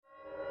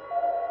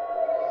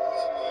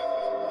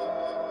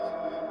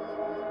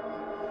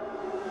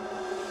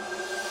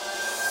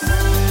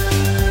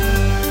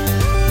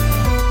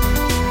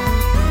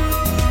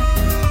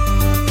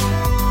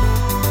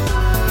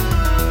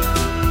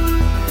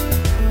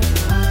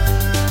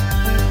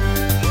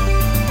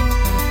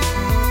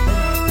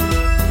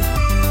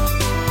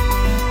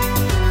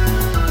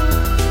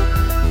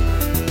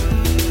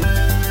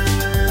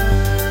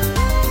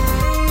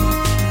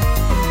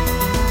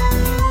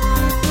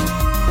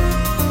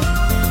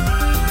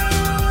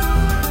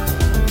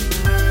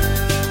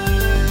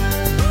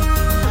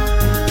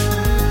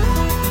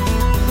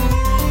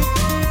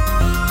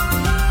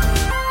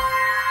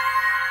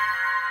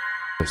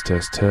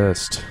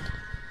Test.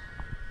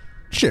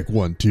 Check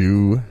 1,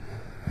 2.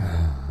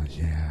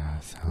 Yeah,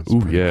 sounds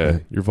Ooh, pretty yeah.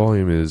 good. Your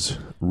volume is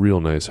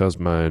real nice. How's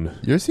mine?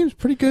 Yours seems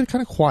pretty good,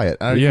 kind of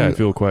quiet. I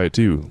feel quiet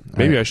too.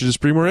 Maybe I should just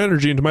bring more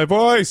energy into my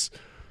voice.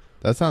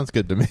 That sounds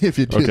good to me if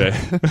you do. Okay.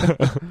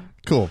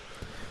 Cool.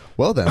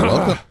 Well then,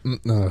 welcome.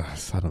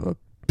 Son of a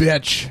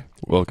bitch.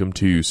 Welcome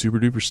to Super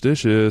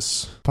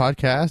Duperstitious.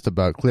 Podcast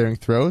about clearing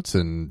throats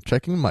and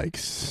checking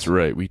mics. That's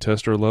right. We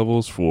test our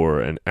levels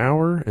for an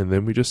hour and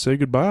then we just say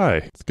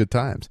goodbye. It's good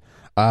times.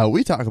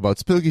 We talk about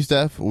spooky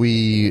stuff.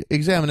 We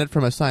examine it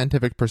from a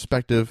scientific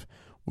perspective.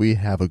 We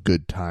have a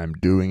good time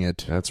doing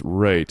it. That's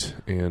right.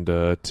 And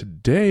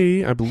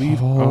today, I believe...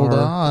 Hold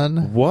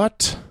on.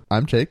 What?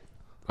 I'm Jake.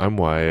 I'm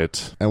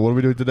Wyatt. And what are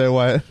we doing today,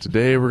 Wyatt?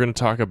 Today we're going to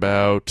talk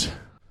about...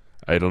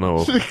 I don't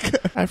know.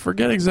 I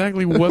forget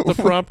exactly what the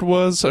prompt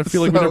was. I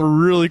feel like we never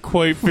really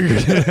quite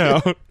figured it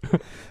out.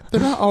 They're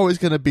not always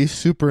going to be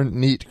super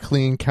neat,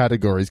 clean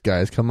categories,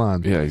 guys. Come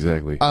on. Yeah,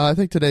 exactly. I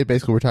think today,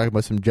 basically, we're talking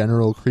about some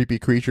general creepy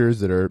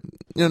creatures that are,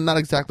 not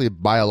exactly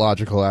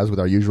biological as with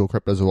our usual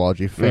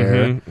cryptozoology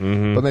fare,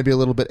 but maybe a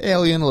little bit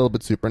alien, a little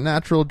bit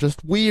supernatural,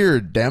 just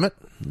weird, damn it.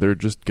 They're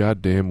just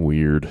goddamn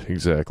weird.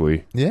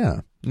 Exactly. Yeah.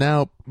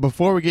 Now,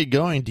 before we get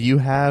going, do you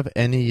have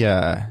any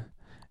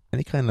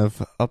kind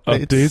of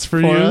updates for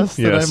you? us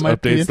Yes, that I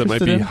might updates that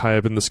might be in? high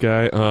up in the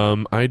sky.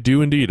 I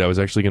do indeed. I was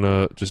actually going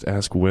to just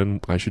ask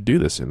when I should do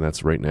this, and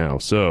that's right now.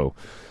 So,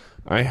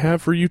 I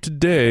have for you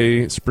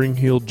today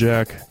Spring-Heeled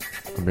Jack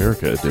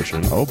America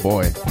Edition. Oh,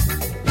 boy.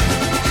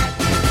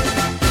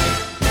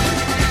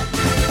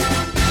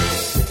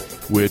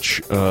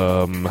 Which,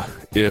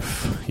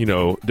 if,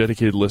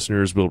 dedicated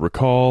listeners will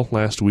recall,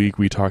 last week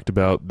we talked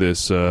about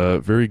this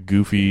very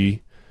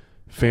goofy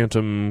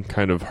phantom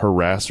kind of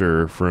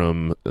harasser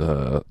from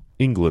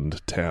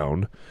England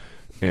town.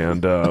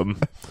 And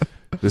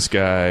this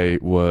guy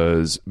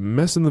was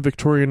messing the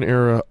Victorian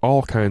era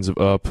all kinds of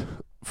up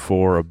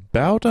for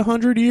about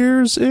 100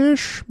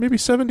 years-ish, maybe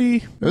 70.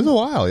 It was a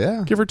while,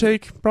 yeah. Give or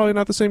take. Probably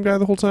not the same guy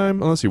the whole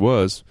time, unless he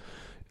was.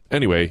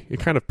 Anyway, it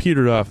kind of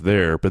petered off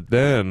there, but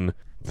then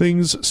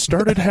things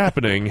started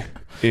happening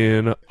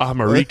in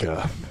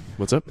America.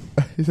 What's up?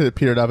 He said it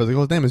petered off. I was like,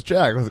 well, his name is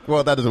Jack. I was like,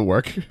 well, that doesn't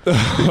work.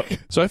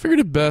 So I figured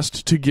it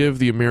best to give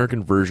the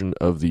American version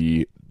of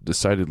the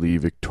decidedly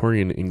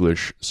Victorian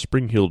English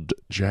Spring-Heeled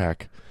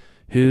Jack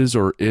his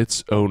or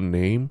its own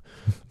name.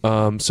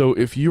 So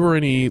if you or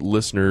any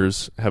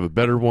listeners have a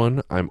better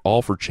one, I'm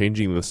all for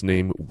changing this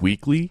name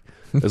weekly.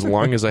 As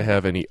long as I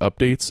have any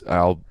updates,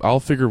 I'll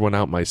figure one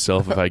out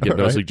myself if I get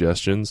no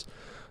suggestions.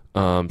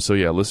 So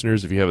yeah,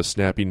 listeners, if you have a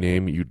snappy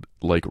name you'd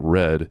like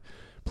read,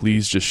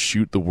 please just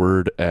shoot the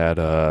word at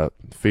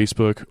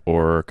Facebook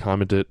or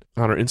comment it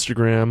on our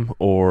Instagram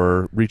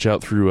or reach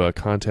out through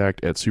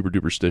contact at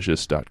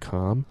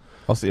superduperstitious.com.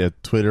 Also, yeah,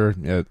 Twitter,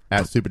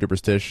 at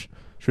superduperstish.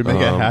 Should we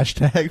make a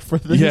hashtag for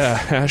this? Yeah,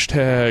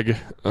 hashtag.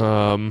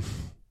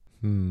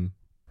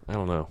 I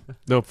don't know.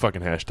 No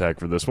fucking hashtag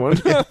for this one.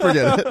 Yeah,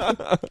 forget it.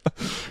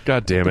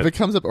 God damn it. If it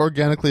comes up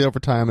organically over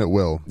time, it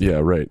will.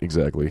 Yeah, right,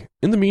 exactly.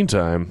 In the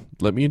meantime,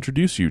 let me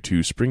introduce you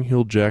to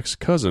Spring-Heeled Jack's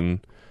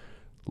cousin,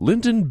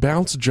 Lyndon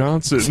Bounce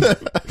Johnson.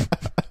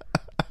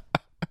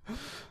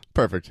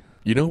 Perfect.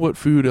 You know what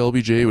food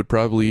LBJ would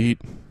probably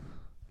eat?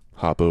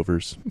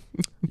 Hopovers.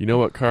 You know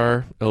what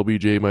car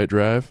LBJ might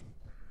drive?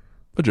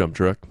 A jump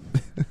truck.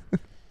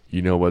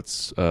 You know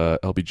what's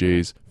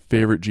LBJ's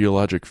favorite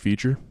geologic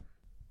feature?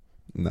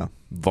 No.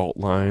 Vault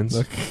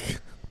lines.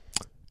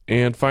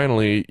 And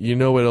finally, you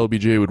know what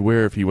LBJ would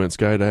wear if he went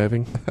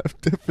skydiving? I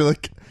feel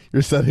like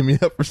you're setting me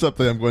up for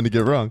something I'm going to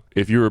get wrong.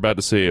 If you were about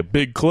to say a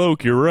big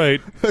cloak, you're right.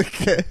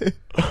 Okay.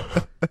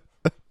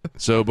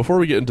 So before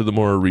we get into the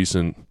more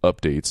recent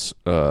updates,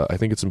 I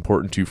think it's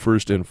important to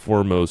first and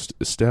foremost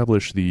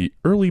establish the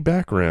early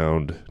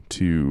background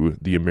to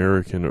the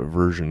American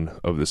version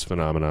of this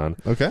phenomenon.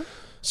 Okay.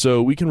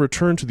 So we can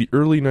return to the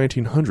early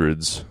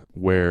 1900s,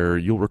 where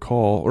you'll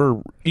recall,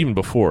 or even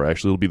before,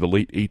 actually, it'll be the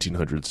late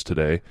 1800s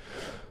today.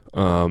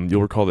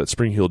 You'll recall that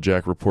Spring-Heeled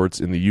Jack reports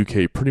in the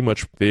UK pretty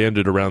much, they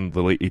ended around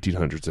the late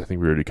 1800s. I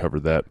think we already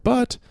covered that.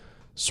 But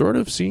sort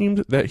of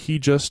seemed that he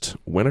just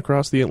went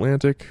across the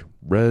Atlantic,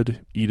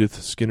 read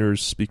Edith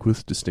Skinner's Speak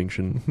With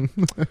Distinction,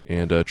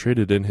 and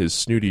traded in his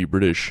snooty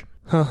British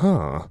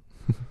ha-ha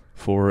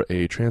for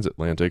a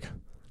transatlantic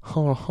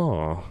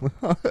ha-ha.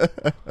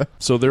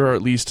 So there are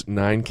at least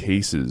 9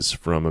 cases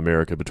from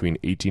America between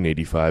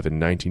 1885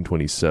 and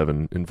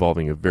 1927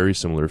 involving a very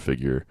similar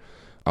figure.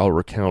 I'll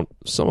recount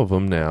some of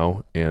them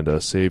now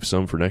and save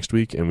some for next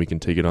week, and we can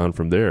take it on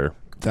from there.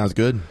 Sounds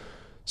good.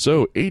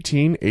 So,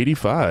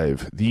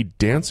 1885, the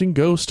dancing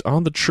ghost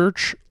on the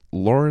church,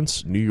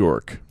 Lawrence, New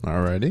York.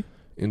 Alrighty.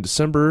 In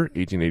December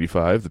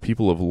 1885, the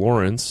people of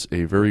Lawrence,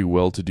 a very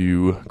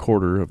well-to-do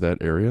quarter of that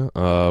area,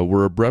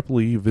 were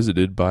abruptly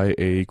visited by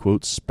a,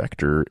 quote,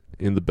 specter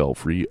in the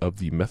belfry of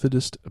the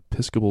Methodist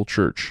Episcopal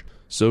Church.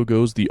 So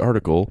goes the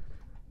article.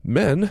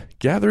 Men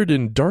gathered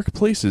in dark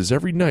places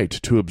every night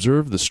to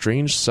observe the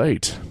strange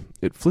sight.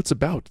 It flits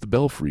about the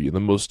belfry in the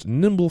most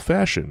nimble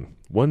fashion,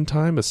 one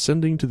time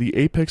ascending to the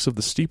apex of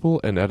the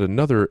steeple and at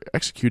another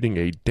executing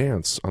a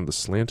dance on the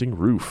slanting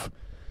roof.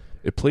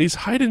 It plays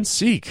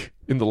hide-and-seek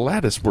in the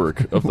lattice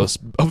work of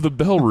the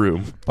bell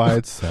room. By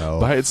itself.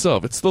 By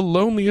itself. It's the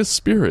loneliest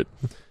spirit,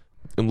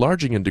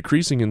 enlarging and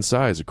decreasing in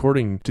size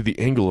according to the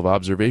angle of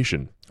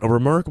observation. A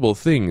remarkable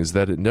thing is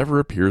that it never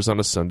appears on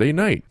a Sunday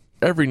night.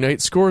 Every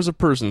night, scores of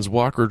persons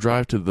walk or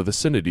drive to the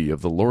vicinity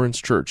of the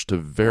Lawrence Church to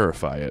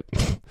verify it.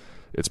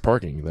 It's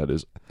parking, that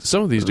is.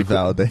 Some of these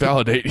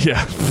validate,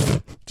 yeah.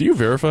 Do you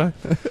verify?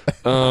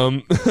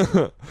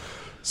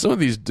 Some of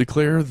these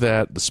declare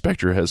that the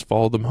specter has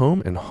followed them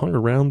home and hung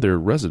around their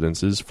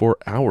residences for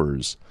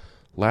hours.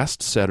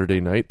 Last Saturday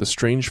night, the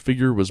strange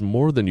figure was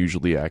more than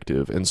usually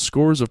active, and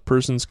scores of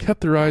persons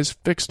kept their eyes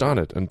fixed on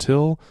it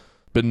until,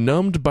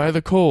 benumbed by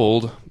the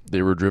cold,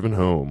 they were driven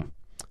home.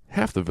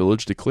 Half the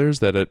village declares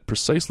that at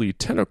precisely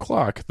 10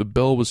 o'clock the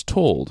bell was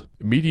tolled.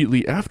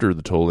 Immediately after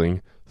the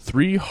tolling,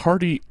 3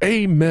 hearty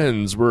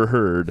amens were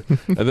heard,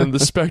 and then the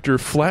specter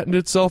flattened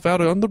itself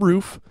out on the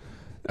roof.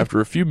 After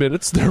a few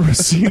minutes, there was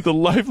seen the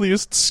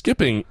liveliest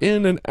skipping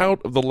in and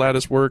out of the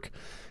lattice work,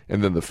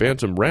 and then the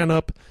phantom ran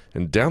up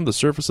and down the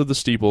surface of the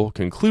steeple,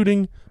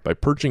 concluding by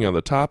perching on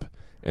the top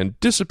and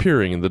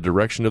disappearing in the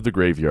direction of the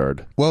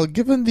graveyard. Well,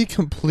 given the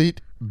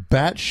complete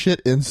batshit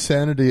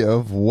insanity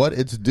of what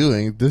it's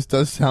doing, this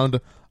does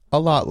sound a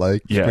lot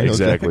like... Yeah,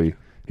 exactly.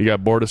 He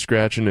got bored of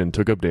scratching and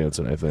took up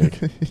dancing, I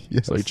think. Yes.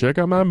 It's like, check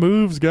out my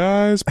moves,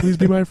 guys. Please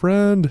be my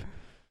friend.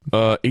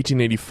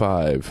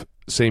 1885,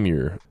 same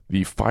year.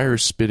 The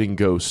fire-spitting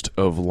ghost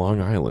of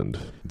Long Island.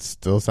 It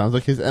still sounds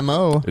like his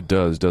M.O. It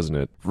does, doesn't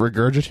it?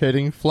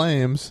 Regurgitating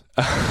flames.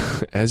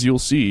 As you'll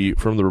see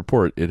from the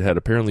report, it had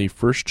apparently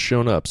first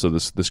shown up, so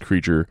this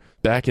creature,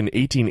 back in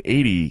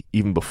 1880,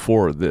 even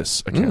before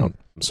this account.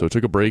 So it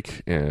took a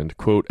break, and,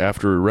 quote,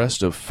 after a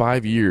rest of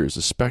 5 years,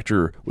 a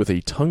specter with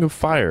a tongue of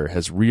fire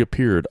has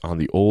reappeared on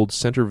the old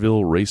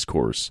Centerville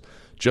racecourse,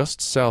 just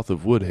south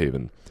of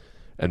Woodhaven,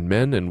 and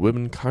men and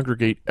women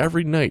congregate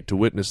every night to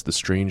witness the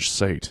strange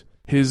sight.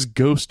 His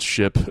ghost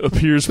ship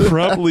appears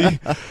promptly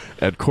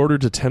at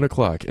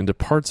 10:45 and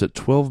departs at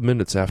 12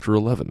 minutes after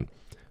 11.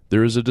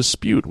 There is a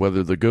dispute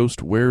whether the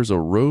ghost wears a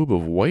robe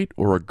of white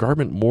or a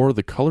garment more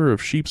the color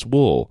of sheep's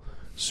wool.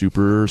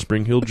 Super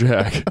Spring Heel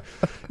Jack.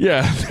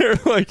 Yeah, they're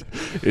like,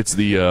 it's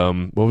the,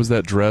 what was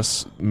that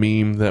dress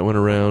meme that went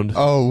around?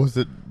 Oh, was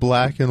it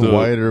black and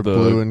white or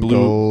blue and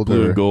gold?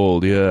 Blue and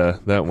gold, yeah,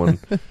 that one.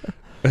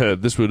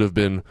 This would have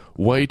been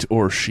white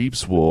or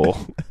sheep's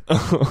wool.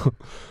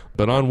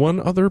 But on one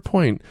other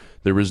point,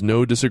 there is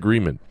no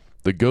disagreement.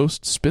 The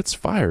ghost spits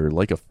fire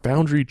like a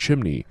foundry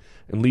chimney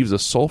and leaves a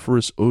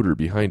sulphurous odor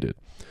behind it.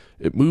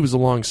 It moves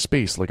along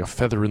space like a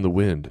feather in the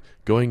wind,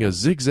 going a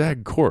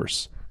zigzag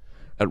course.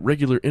 At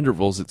regular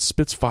intervals, it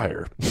spits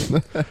fire.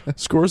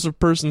 Scores of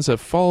persons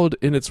have followed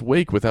in its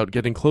wake without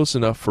getting close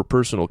enough for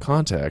personal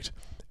contact,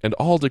 and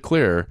all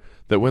declare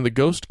that when the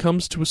ghost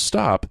comes to a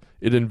stop,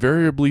 it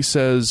invariably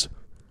says,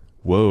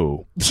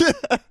 "Whoa."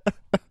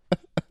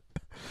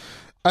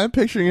 I'm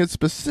picturing it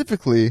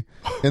specifically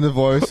in the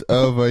voice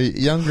of a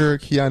younger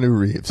Keanu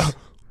Reeves.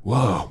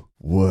 Whoa.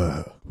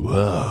 Whoa.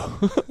 Whoa.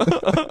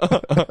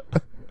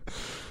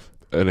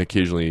 And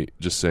occasionally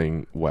just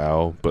saying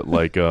wow, but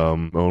like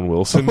Owen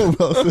Wilson. Owen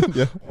Wilson,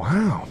 yeah.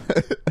 Wow.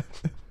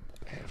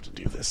 I have to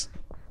do this.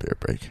 Beer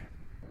break.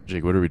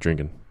 Jake, what are we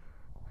drinking?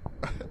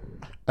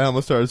 I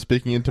almost started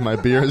speaking into my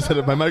beer instead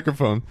of my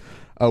microphone.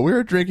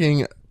 We're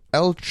drinking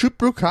El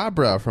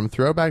Chupacabra from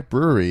Throwback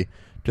Brewery,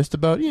 just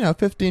about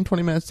 15,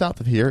 20 minutes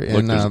south of here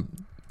in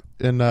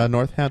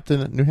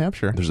Northampton, New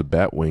Hampshire. There's a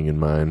bat wing in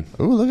mine.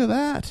 Oh, look at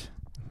that.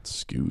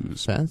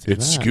 Scoos. Fancy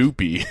it's that.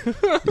 Scoopy.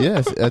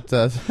 Yes,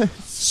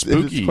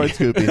 Spooky. It's quite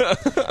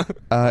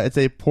Scoopy. It's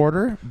a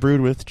porter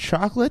brewed with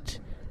chocolate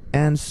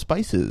and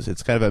spices.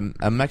 It's kind of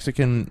a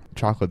Mexican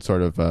chocolate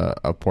sort of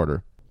a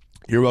porter.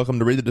 You're welcome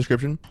to read the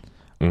description.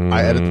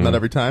 I edit them out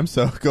every time,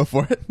 so go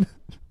for it.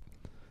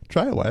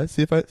 Try it, Wyatt.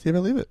 See if I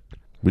leave it.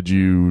 Would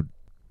you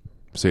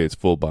say it's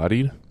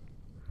full-bodied?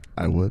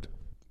 I would.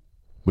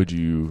 Would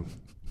you...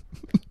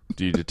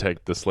 Do you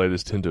detect the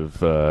slightest hint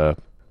of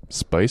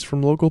spice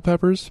from local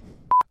peppers?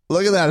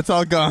 Look at that. It's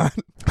all gone.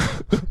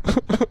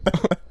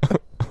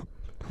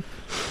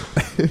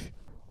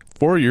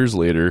 4 years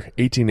later,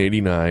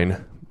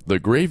 1889, the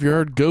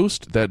graveyard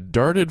ghost that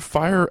darted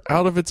fire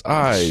out of its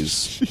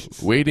eyes.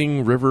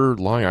 Wading River,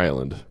 Long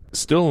Island.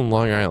 Still in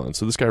Long Island,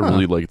 so this guy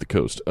really liked the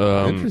coast.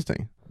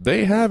 Interesting.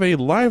 They have a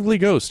lively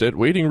ghost at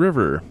Wading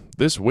River.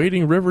 This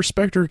Wading River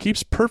specter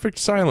keeps perfect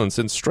silence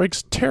and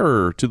strikes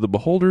terror to the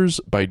beholders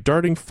by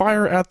darting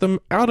fire at them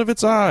out of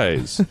its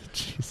eyes.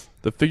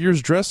 The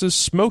figure's dress is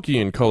smoky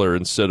in color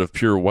instead of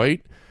pure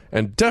white,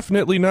 and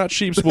definitely not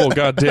sheep's wool,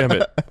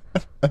 goddammit.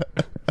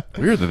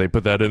 Weird that they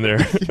put that in there.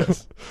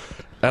 Yes.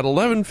 At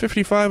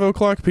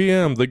 11:55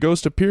 p.m., the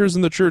ghost appears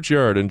in the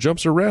churchyard and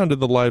jumps around in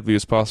the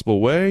liveliest possible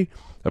way,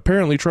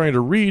 apparently trying to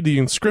read the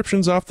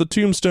inscriptions off the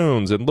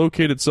tombstones and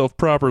locate itself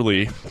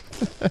properly.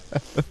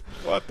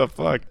 What the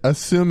fuck?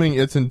 Assuming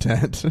it's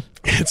intent.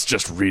 It's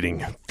just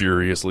reading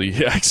furiously.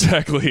 Yeah,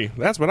 exactly.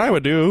 That's what I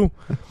would do.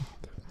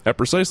 At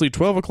precisely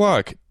 12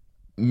 o'clock,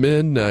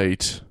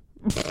 midnight.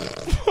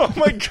 Oh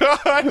my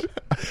god!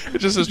 It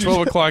just says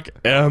 12 o'clock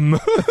M.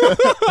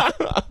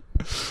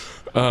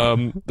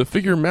 The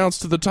figure mounts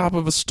to the top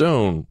of a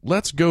stone,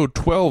 lets go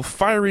 12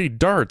 fiery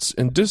darts,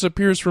 and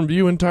disappears from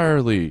view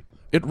entirely.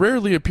 It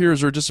rarely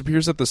appears or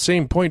disappears at the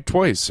same point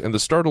twice, and the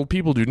startled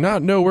people do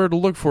not know where to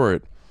look for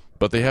it.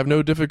 But they have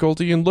no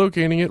difficulty in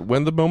locating it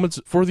when the moment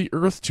for the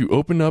earth to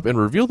open up and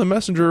reveal the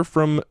messenger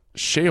from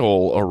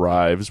Sheol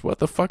arrives. What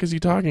the fuck is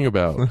he talking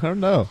about? I don't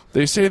know.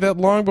 They say that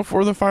long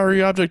before the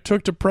fiery object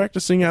took to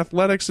practicing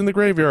athletics in the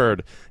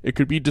graveyard, it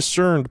could be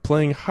discerned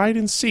playing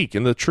hide-and-seek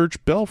in the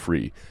church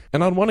belfry,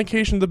 and on one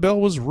occasion the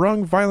bell was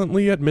rung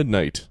violently at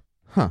midnight.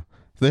 Huh.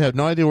 So they have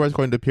no idea where it's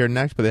going to appear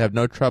next, but they have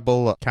no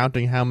trouble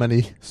counting how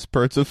many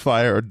spurts of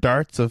fire or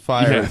darts of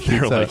fire. Yeah,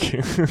 they're like,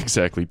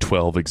 exactly,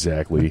 12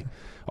 exactly.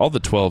 All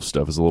the 12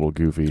 stuff is a little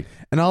goofy.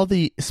 And all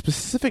the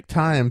specific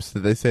times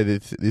that they say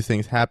these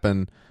things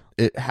happen,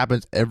 it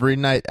happens every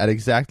night at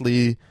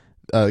exactly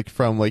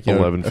from like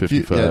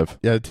 11:55.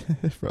 Yeah,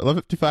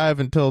 11:55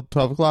 until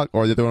 12 o'clock.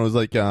 Or the other one was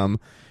like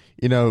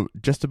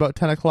just about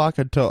 10 o'clock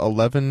until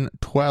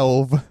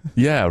 11:12.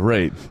 Yeah,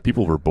 right.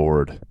 People were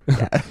bored.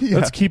 Yeah.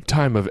 Let's keep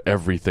time of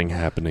everything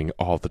happening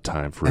all the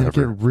time forever.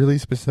 And get really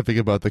specific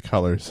about the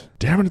colors.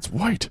 Damn it, it's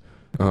white.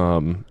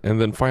 And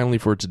then finally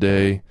for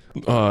today,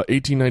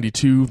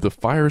 1892, the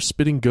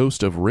fire-spitting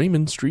ghost of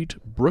Raymond Street,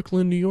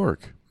 Brooklyn, New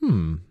York.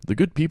 The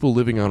good people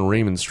living on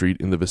Raymond Street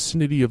in the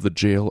vicinity of the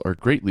jail are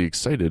greatly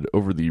excited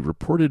over the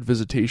reported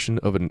visitation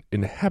of an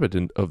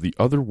inhabitant of the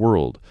other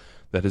world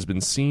that has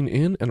been seen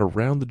in and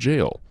around the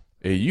jail.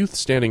 A youth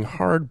standing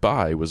hard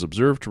by was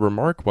observed to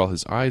remark while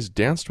his eyes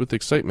danced with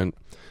excitement,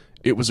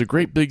 "It was a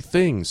great big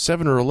thing,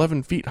 7 or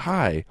 11 feet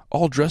high,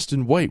 all dressed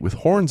in white with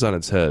horns on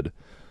its head."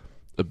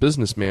 A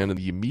businessman in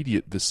the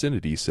immediate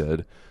vicinity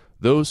said,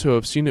 "Those who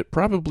have seen it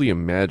probably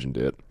imagined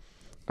it.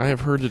 I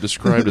have heard it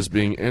described as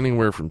being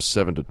anywhere from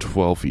 7 to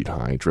 12 feet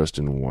high, dressed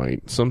in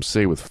white. Some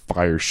say with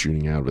fire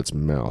shooting out of its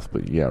mouth,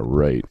 but yeah,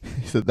 right."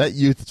 He said, that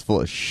youth is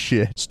full of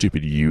shit.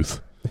 Stupid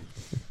youth.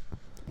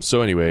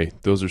 So anyway,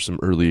 those are some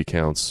early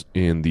accounts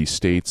in the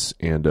States,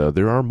 and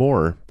there are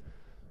more.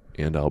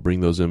 And I'll bring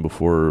those in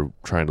before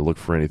trying to look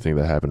for anything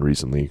that happened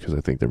recently, because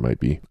I think there might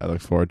be. I look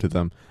forward to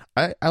them.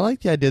 I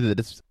like the idea that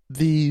it's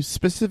the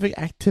specific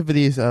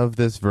activities of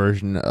this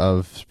version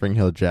of Spring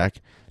Hill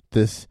Jack,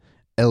 this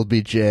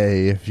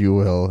LBJ, if you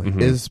will,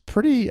 is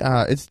pretty.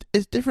 It's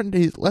different.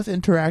 He's less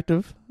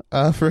interactive,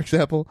 for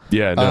example.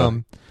 Yeah,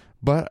 no.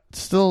 But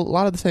still a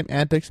lot of the same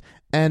antics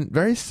and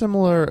very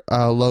similar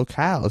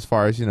locale as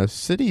far as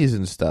cities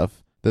and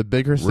stuff. The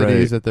bigger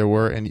cities that there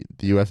were in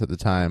the U.S. at the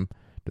time,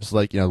 just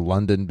like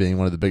London being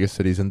one of the biggest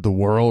cities in the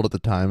world at the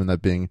time, and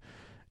that being.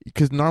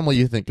 Because normally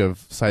you think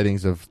of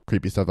sightings of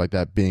creepy stuff like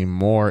that being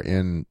more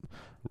in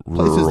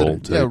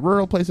places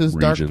rural places,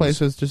 regions. Dark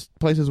places, just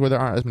places where there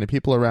aren't as many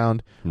people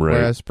around. Right.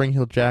 Whereas Spring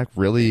Hill Jack,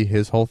 really,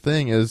 his whole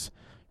thing is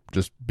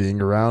just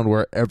being around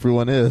where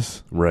everyone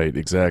is. Right,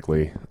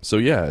 exactly. So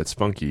yeah, it's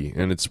funky,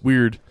 and it's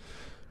weird,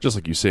 just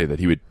like you say, that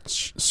he would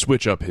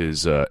switch up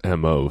his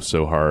MO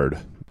so hard.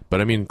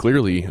 But I mean,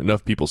 clearly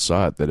enough people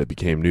saw it that it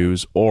became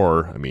news,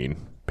 or, I mean,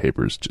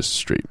 papers just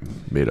straight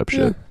made up shit.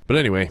 Yeah. But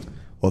anyway...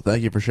 Well,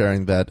 thank you for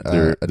sharing that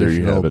there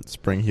you have it.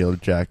 Spring Hill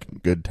Jack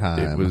good time.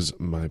 It was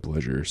my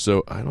pleasure.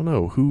 So, I don't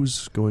know,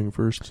 who's going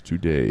first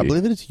today? I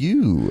believe it is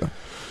you.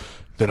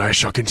 Then I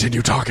shall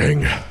continue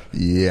talking.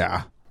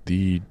 Yeah.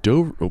 The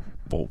Dover... Oh,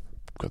 well,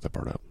 got that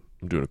part out.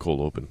 I'm doing a cold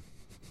open.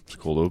 It's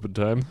cold open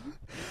time.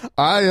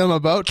 I am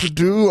about to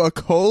do a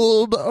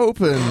cold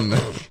open.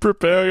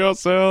 Prepare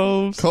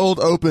yourselves. Cold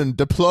open,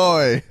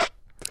 deploy.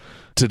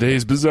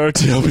 Today's bizarre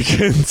tale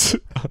begins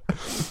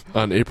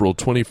on April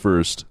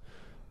 21st,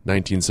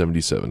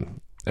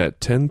 1977. At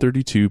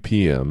 10:32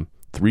 p.m.,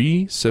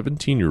 3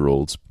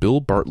 17-year-olds, Bill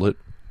Bartlett,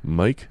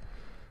 Mike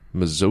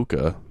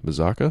Mazzoca,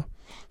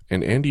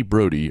 and Andy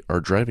Brody, are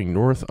driving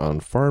north on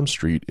Farm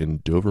Street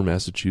in Dover,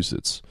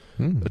 Massachusetts,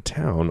 a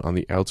town on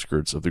the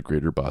outskirts of the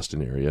greater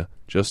Boston area,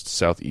 just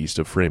southeast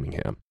of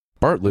Framingham.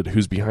 Bartlett,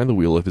 who's behind the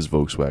wheel of his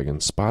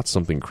Volkswagen, spots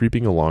something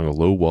creeping along a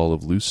low wall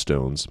of loose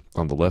stones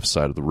on the left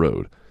side of the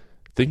road.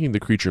 Thinking the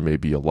creature may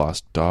be a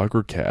lost dog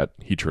or cat,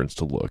 he turns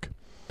to look.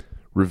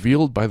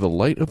 Revealed by the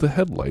light of the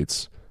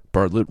headlights,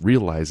 Bartlett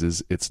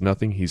realizes it's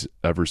nothing he's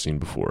ever seen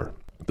before.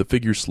 The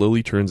figure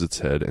slowly turns its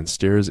head and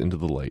stares into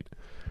the light,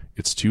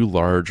 its two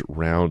large,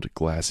 round,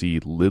 glassy,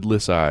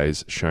 lidless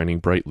eyes shining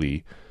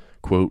brightly,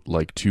 quote,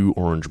 like two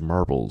orange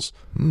marbles.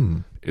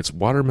 Its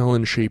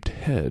watermelon-shaped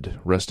head,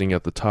 resting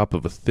at the top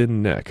of a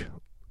thin neck,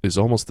 is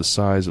almost the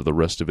size of the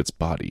rest of its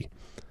body.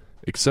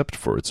 Except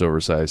for its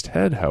oversized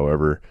head,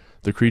 however,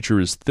 the creature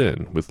is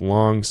thin, with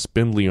long,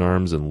 spindly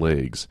arms and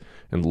legs,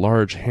 and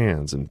large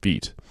hands and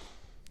feet.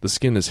 The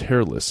skin is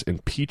hairless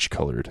and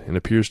peach-colored, and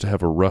appears to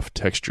have a rough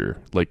texture,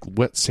 like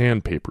wet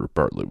sandpaper,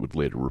 Bartlett would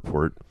later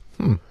report.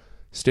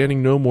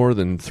 Standing no more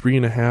than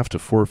 3.5 to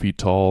 4 feet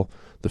tall,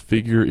 The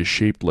figure is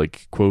shaped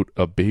like, quote,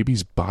 a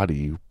baby's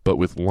body, but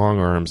with long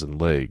arms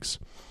and legs.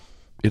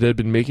 It had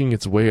been making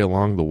its way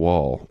along the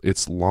wall,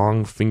 its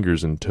long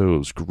fingers and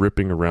toes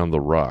gripping around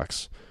the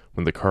rocks,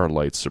 when the car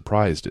lights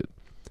surprised it.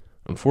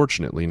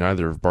 Unfortunately,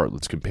 neither of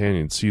Bartlett's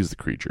companions sees the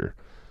creature.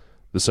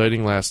 The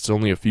sighting lasts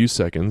only a few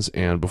seconds,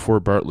 and before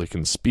Bartlett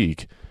can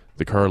speak,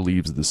 the car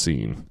leaves the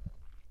scene.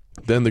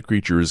 Then the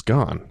creature is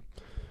gone.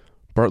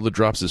 Bartlett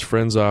drops his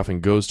friends off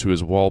and goes to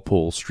his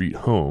Walpole Street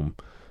home.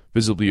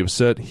 Visibly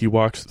upset, he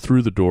walks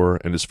through the door,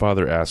 and his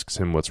father asks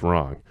him what's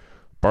wrong.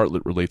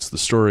 Bartlett relates the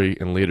story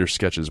and later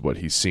sketches what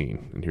he's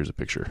seen. And here's a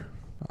picture.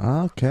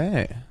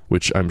 Okay.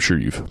 Which I'm sure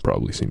you've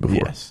probably seen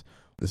before. Yes.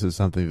 This is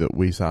something that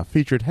we saw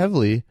featured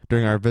heavily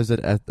during our visit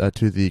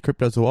to the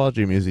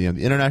Cryptozoology Museum,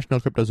 the International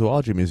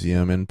Cryptozoology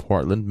Museum in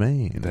Portland,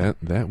 Maine.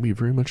 That we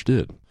very much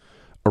did.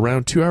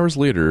 Around 2 hours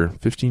later,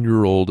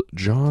 15-year-old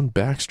John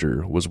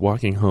Baxter was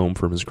walking home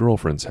from his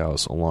girlfriend's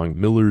house along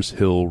Miller's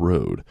Hill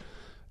Road.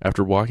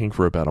 After walking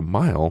for about a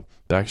mile,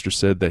 Baxter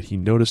said that he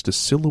noticed a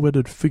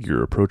silhouetted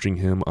figure approaching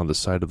him on the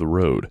side of the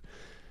road.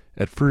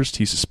 At first,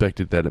 he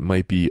suspected that it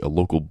might be a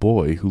local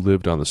boy who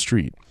lived on the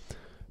street.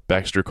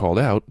 Baxter called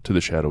out to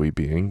the shadowy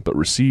being, but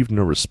received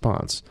no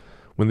response.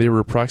 When they were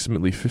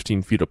approximately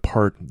 15 feet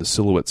apart, the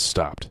silhouette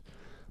stopped.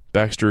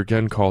 Baxter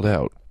again called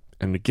out,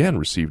 and again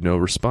received no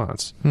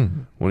response.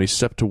 When he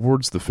stepped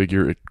towards the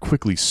figure, it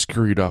quickly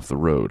scurried off the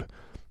road.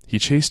 He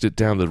chased it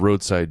down the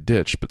roadside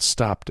ditch, but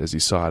stopped as he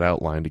saw it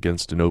outlined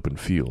against an open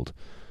field.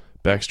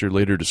 Baxter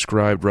later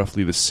described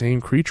roughly the same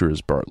creature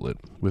as Bartlett,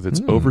 with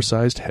its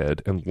oversized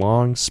head and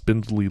long,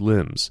 spindly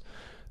limbs.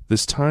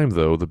 This time,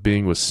 though, the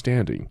being was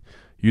standing,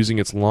 using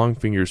its long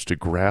fingers to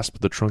grasp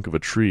the trunk of a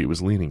tree it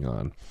was leaning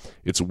on,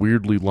 its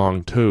weirdly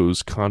long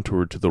toes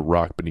contoured to the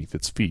rock beneath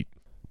its feet.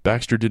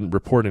 Baxter didn't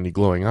report any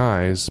glowing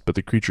eyes, but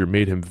the creature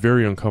made him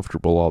very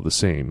uncomfortable all the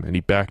same, and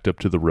he backed up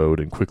to the road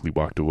and quickly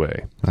walked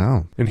away.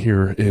 Wow. And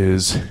here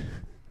is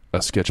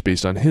a sketch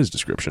based on his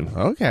description.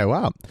 Okay,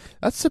 wow.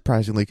 That's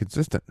surprisingly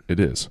consistent. It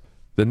is.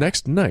 The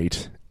next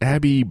night,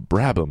 Abby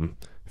Brabham,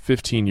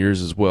 15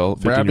 years as well.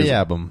 Brabby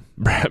Abham.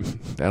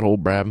 That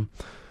old Brabham.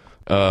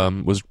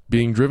 Was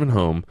being driven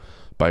home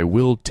by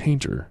Will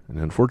Tainter, an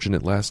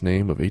unfortunate last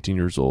name of 18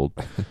 years old,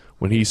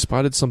 when she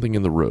spotted something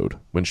in the road.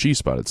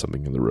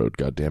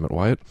 God damn it,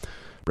 Wyatt.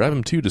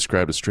 Brabham, too,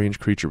 described a strange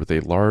creature with a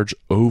large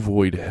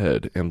ovoid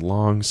head and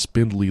long,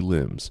 spindly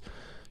limbs.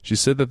 She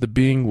said that the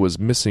being was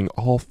missing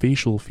all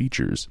facial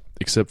features,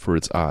 except for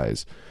its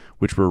eyes,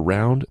 which were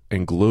round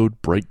and glowed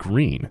bright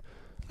green,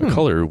 a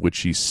color which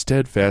she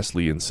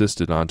steadfastly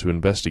insisted on to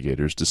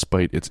investigators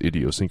despite its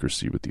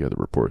idiosyncrasy with the other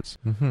reports.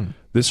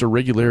 This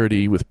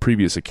irregularity with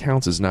previous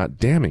accounts is not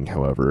damning,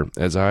 however,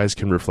 as eyes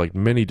can reflect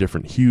many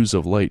different hues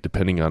of light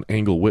depending on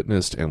angle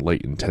witnessed and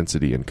light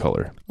intensity and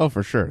color. Oh,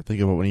 for sure. Think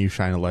about when you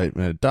shine a light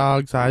in a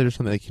dog's eyes or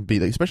something. It can be,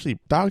 like, especially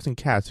dogs and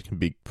cats, it can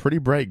be pretty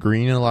bright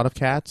green in a lot of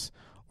cats,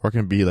 or it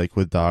can be, like,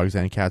 with dogs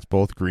and cats,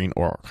 both green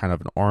or kind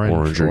of an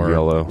orange or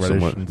yellow, reddish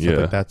somewhat, and stuff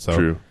like that. So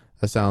true.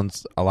 That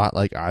sounds a lot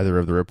like either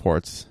of the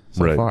reports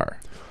so far.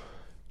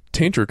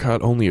 Tainter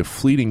caught only a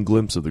fleeting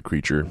glimpse of the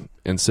creature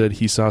and said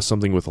he saw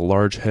something with a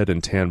large head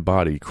and tan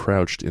body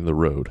crouched in the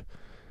road.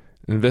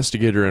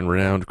 Investigator and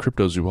renowned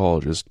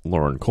cryptozoologist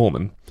Lauren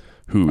Coleman,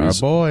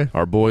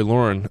 our boy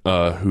Lauren,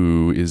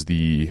 who is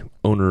the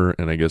owner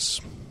and I guess,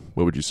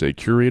 what would you say,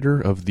 curator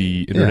of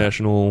the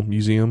International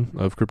Museum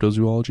of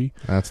Cryptozoology.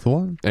 That's the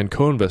one. And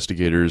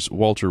co-investigators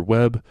Walter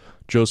Webb,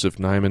 Joseph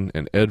Nyman,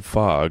 and Ed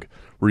Fogg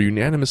were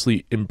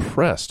unanimously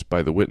impressed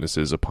by the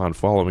witnesses upon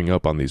following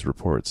up on these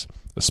reports,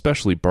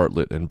 especially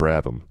Bartlett and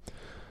Brabham.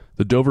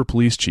 The Dover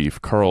police chief,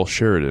 Carl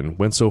Sheridan,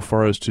 went so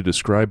far as to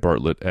describe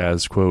Bartlett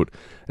as, quote,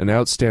 an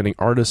outstanding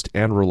artist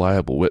and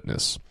reliable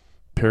witness.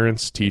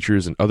 Parents,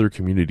 teachers, and other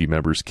community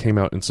members came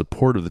out in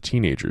support of the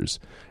teenagers,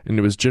 and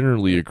it was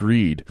generally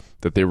agreed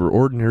that they were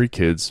ordinary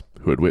kids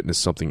who had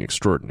witnessed something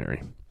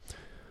extraordinary.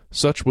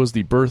 Such was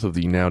the birth of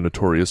the now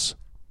notorious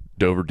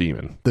Dover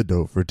Demon. The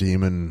Dover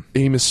Demon.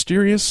 A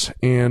mysterious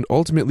and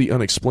ultimately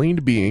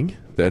unexplained being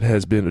that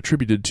has been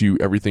attributed to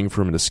everything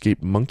from an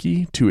escaped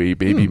monkey to a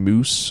baby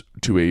moose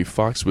to a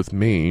fox with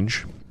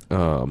mange.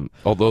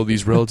 Although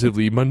these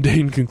relatively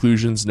mundane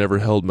conclusions never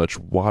held much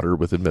water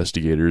with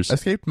investigators.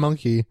 Escaped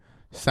monkey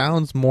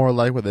sounds more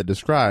like what they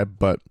describe,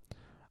 but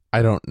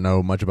I don't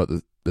know much about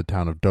the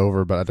town of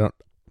Dover, but I don't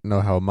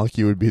know how a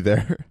monkey would be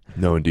there.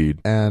 No, indeed.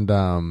 And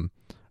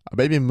a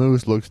baby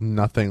moose looks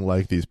nothing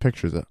like these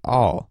pictures at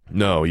all.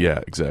 No,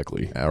 yeah,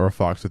 exactly. Or a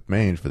fox with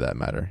mange, for that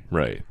matter.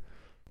 Right.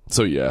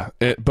 So, yeah.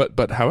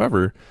 But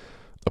however,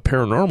 a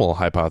paranormal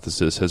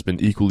hypothesis has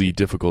been equally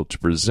difficult to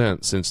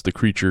present since the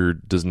creature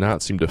does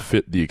not seem to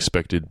fit the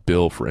expected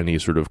bill for any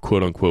sort of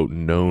quote-unquote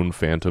known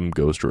phantom,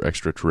 ghost, or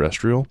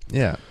extraterrestrial.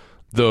 Yeah.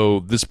 Though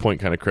this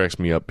point kind of cracks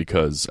me up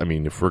because, I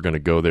mean, if we're going to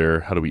go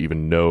there, how do we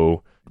even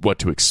know what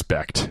to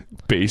expect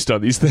based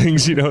on these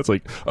things? You know, it's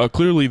like,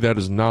 clearly that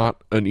is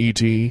not an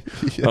E.T.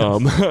 Yes.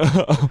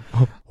 Well,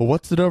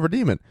 what's the Dover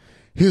Demon?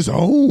 His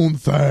own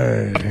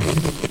thing.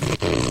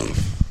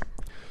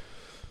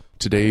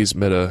 Today's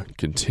meta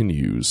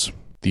continues.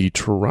 The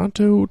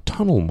Toronto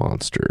Tunnel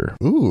Monster.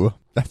 Ooh,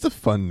 that's a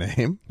fun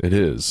name. It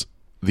is.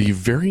 The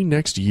very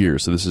next year,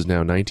 so this is now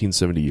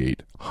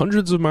 1978,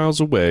 hundreds of miles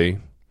away,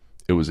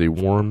 it was a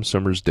warm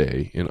summer's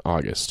day in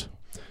August.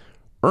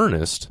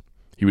 Ernest,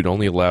 he would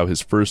only allow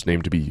his first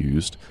name to be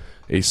used,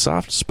 a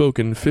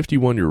soft-spoken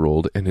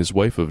 51-year-old and his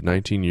wife of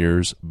 19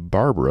 years,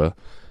 Barbara,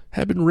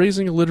 had been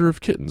raising a litter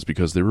of kittens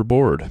because they were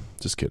bored.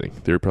 Just kidding.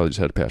 They probably just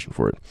had a passion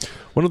for it.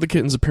 One of the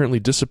kittens apparently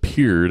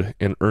disappeared,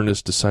 and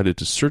Ernest decided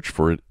to search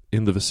for it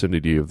in the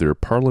vicinity of their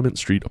Parliament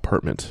Street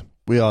apartment.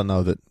 We all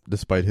know that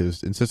despite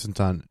his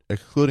insistence on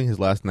excluding his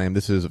last name,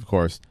 this is, of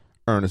course,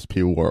 Ernest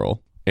P.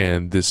 Worrell.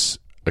 And this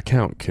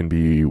account can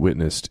be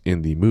witnessed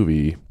in the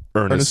movie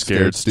Ernest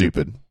Scared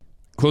Stupid.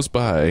 Close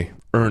by,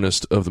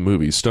 Ernest of the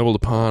movie stumbled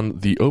upon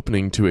the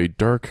opening to a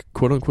dark,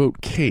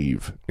 quote-unquote,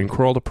 cave and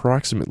crawled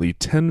approximately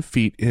 10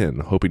 feet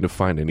in, hoping to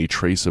find any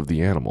trace of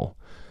the animal.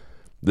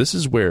 This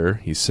is where,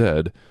 he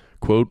said,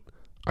 quote,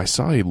 I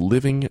saw a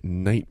living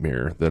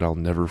nightmare that I'll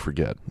never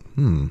forget.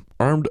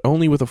 Armed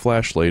only with a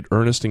flashlight,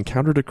 Ernest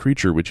encountered a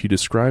creature which he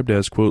described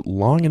as, quote,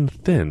 long and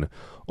thin,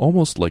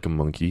 almost like a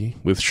monkey,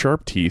 with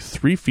sharp teeth,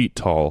 3 feet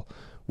tall,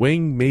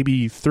 weighing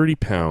maybe 30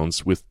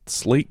 pounds, with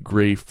slate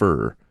gray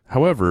fur.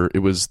 However, it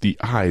was the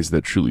eyes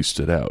that truly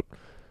stood out,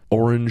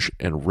 orange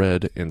and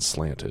red and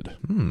slanted.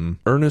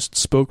 Ernest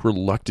spoke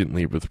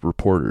reluctantly with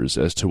reporters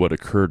as to what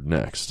occurred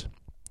next.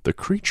 The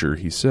creature,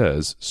 he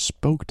says,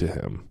 spoke to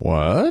him.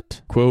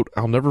 What? Quote,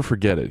 I'll never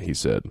forget it, he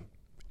said.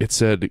 It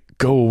said,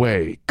 go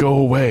away,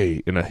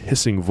 in a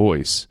hissing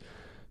voice.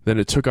 Then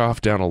it took off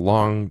down a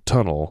long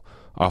tunnel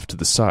off to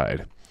the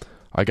side.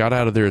 I got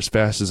out of there as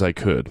fast as I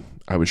could.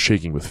 I was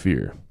shaking with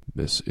fear.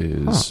 This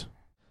is...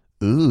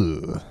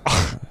 Ooh.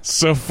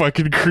 So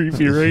fucking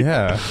creepy, right?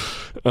 Yeah.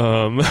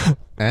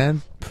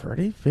 And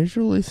pretty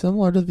visually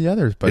similar to the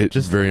others, but It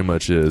just very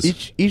much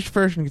is. each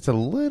version gets a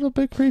little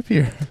bit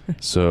creepier.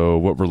 So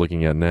what we're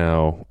looking at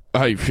now,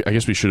 I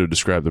guess we should have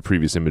described the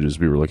previous images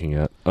we were looking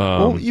at.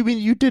 Well,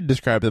 you did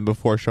describe them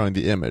before showing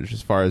the image,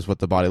 as far as what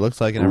the body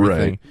looks like and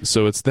everything. Right.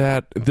 So it's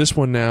that. This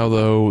one now,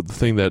 though, the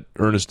thing that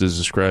Ernest is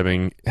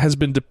describing has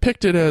been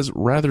depicted as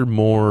rather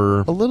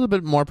more... A little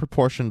bit more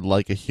proportioned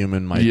like a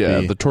human might be.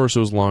 Yeah, the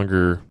torso's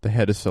longer. The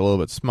head is a little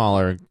bit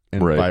smaller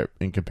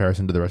in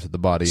comparison to the rest of the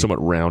body.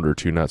 Somewhat rounder,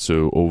 too, not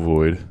so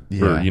ovoid.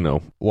 Yeah.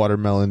 Or,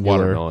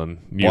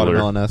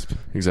 watermelon-esque.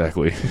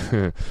 Exactly.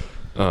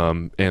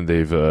 And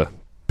they've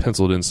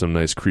penciled in some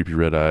nice creepy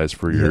red eyes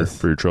for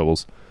your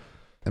troubles.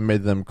 And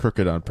made them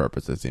crooked on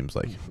purpose, it seems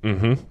like.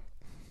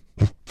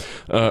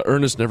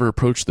 Ernest never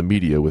approached the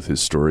media with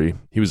his story.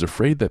 He was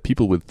afraid that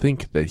people would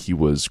think that he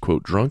was,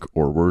 quote, drunk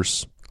or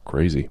worse,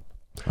 crazy.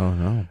 Oh,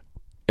 no.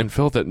 And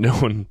felt that no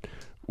one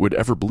would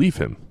ever believe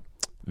him.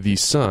 The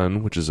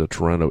Sun, which is a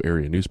Toronto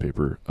area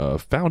newspaper,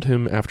 found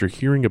him after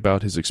hearing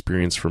about his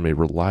experience from a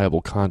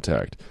reliable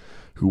contact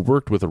who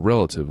worked with a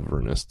relative of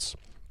Ernest's,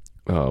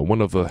 one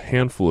of a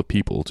handful of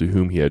people to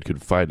whom he had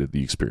confided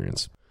the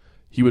experience.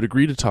 He would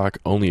agree to talk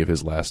only if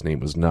his last name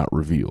was not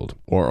revealed.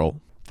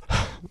 Oral.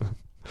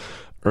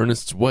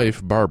 Ernest's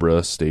wife,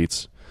 Barbara,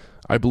 states,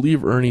 I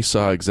believe Ernie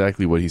saw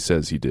exactly what he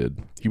says he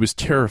did. He was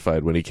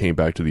terrified when he came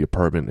back to the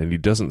apartment, and he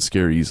doesn't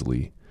scare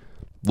easily.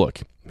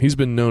 Look, he's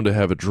been known to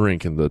have a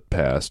drink in the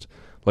past,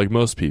 like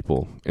most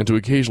people, and to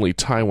occasionally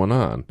tie one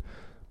on.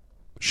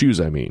 Shoes,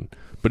 I mean.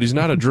 But he's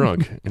not a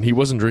drunk, and he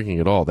wasn't drinking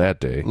at all that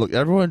day. Look,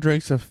 everyone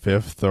drinks a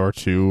fifth or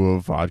two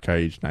of vodka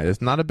each night.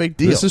 It's not a big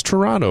deal. This is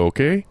Toronto,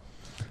 okay?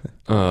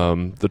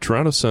 The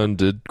Toronto Sun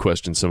did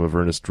question some of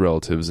Ernest's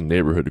relatives and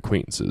neighborhood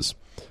acquaintances.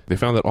 They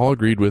found that all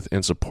agreed with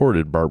and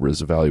supported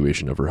Barbara's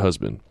evaluation of her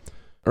husband.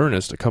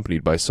 Ernest,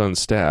 accompanied by Sun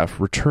staff,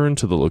 returned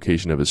to the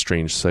location of his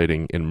strange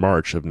sighting in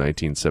March of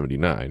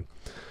 1979.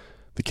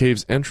 The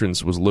cave's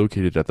entrance was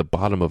located at the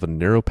bottom of a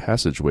narrow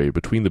passageway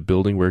between the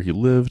building where he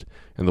lived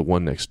and the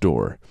one next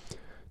door.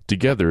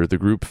 Together, the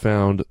group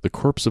found the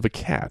corpse of a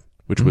cat,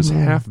 which was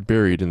half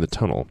buried in the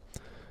tunnel.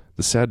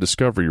 The sad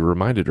discovery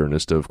reminded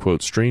Ernest of,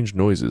 quote, strange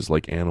noises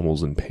like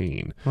animals in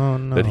pain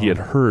that he had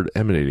heard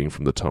emanating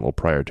from the tunnel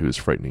prior to his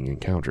frightening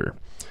encounter.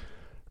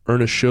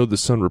 Ernest showed the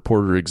Sun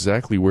reporter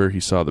exactly where he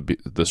saw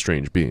the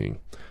strange being.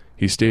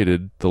 He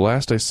stated, the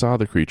last I saw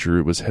the creature,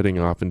 it was heading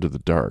off into the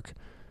dark.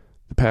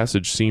 The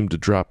passage seemed to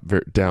drop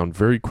down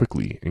very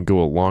quickly and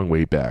go a long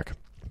way back.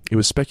 It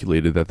was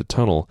speculated that the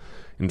tunnel,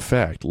 in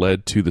fact,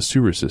 led to the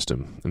sewer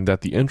system, and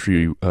that the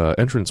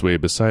entranceway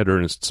beside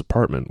Ernest's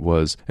apartment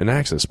was an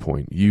access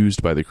point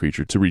used by the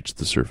creature to reach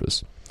the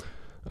surface.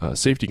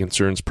 Safety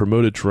concerns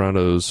promoted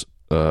Toronto's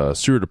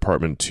sewer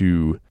department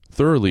to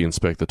thoroughly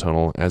inspect the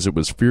tunnel, as it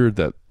was feared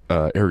that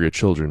area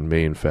children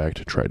may in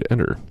fact try to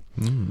enter.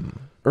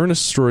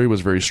 Ernest's story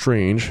was very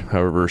strange.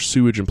 However,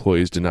 sewage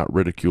employees did not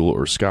ridicule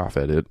or scoff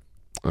at it,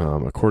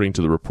 according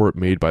to the report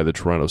made by the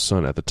Toronto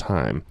Sun at the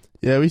time.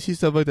 Yeah, we see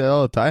stuff like that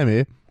all the time,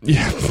 eh?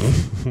 Yeah.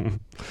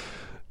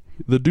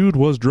 The dude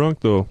was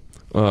drunk, though.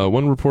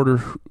 One reporter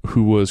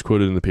who was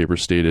quoted in the paper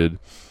stated,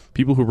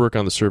 people who work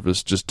on the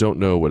surface just don't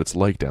know what it's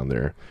like down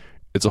there.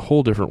 It's a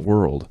whole different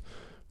world.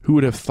 Who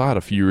would have thought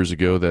a few years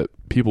ago that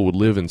people would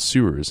live in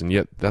sewers, and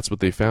yet that's what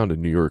they found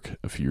in New York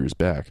a few years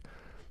back.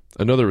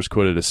 Another was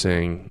quoted as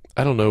saying,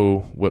 "I don't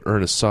know what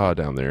Ernest saw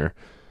down there.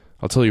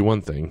 I'll tell you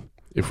one thing.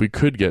 If we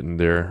could get in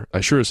there,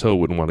 I sure as hell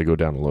wouldn't want to go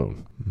down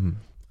alone." Mm-hmm.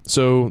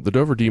 So, the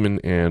Dover Demon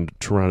and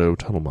Toronto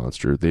Tunnel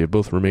Monster, they have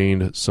both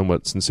remained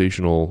somewhat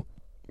sensational,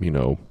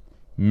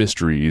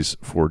 mysteries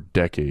for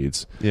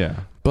decades.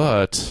 Yeah.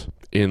 But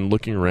in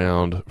looking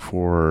around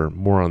for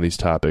more on these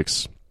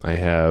topics, I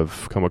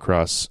have come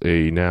across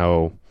a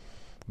now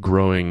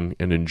growing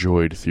and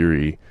enjoyed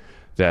theory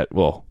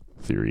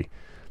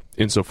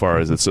insofar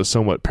as it's a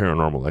somewhat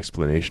paranormal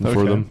explanation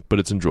for them, but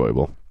it's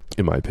enjoyable,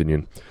 in my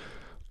opinion.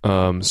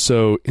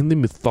 So, in the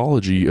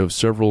mythology of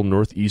several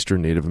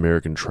northeastern Native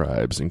American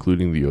tribes,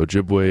 including the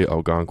Ojibwe,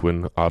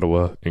 Algonquin,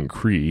 Ottawa, and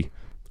Cree,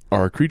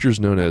 are creatures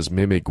known as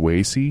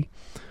Memegwesi,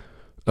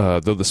 though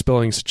the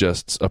spelling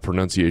suggests a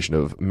pronunciation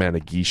of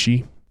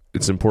Managishi.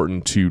 It's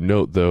important to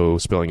note, though,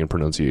 spelling and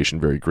pronunciation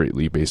vary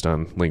greatly based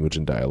on language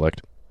and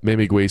dialect.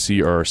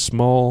 Memegwesi are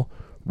small,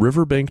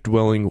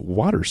 riverbank-dwelling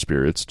water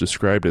spirits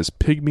described as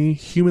pygmy,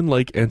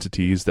 human-like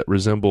entities that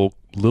resemble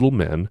little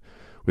men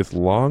with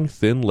long,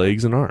 thin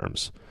legs and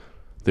arms.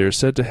 They are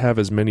said to have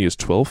as many as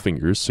 12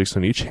 fingers, 6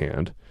 on each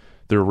hand.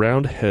 Their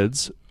round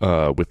heads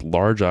with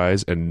large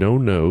eyes and no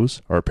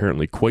nose are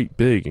apparently quite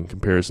big in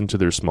comparison to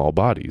their small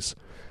bodies.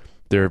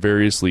 They are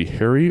variously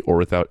hairy or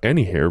without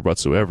any hair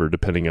whatsoever,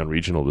 depending on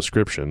regional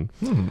description,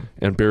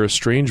 and bear a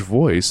strange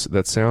voice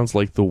that sounds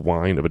like the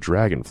whine of a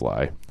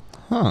dragonfly.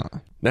 Huh.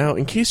 Now,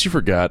 in case you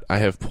forgot, I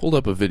have pulled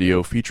up a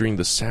video featuring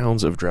the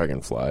sounds of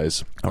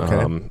dragonflies.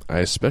 Okay. I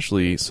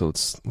especially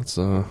let's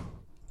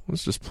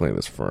just play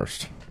this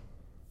first.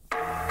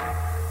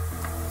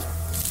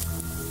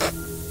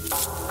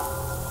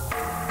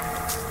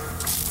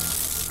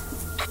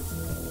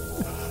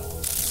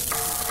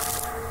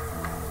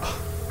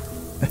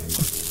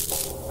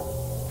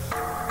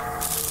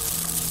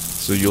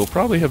 So you'll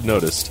probably have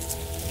noticed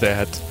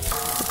that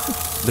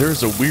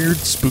there's a weird,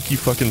 spooky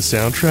fucking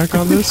soundtrack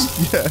on this.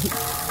 Yeah.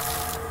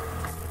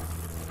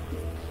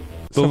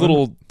 The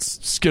little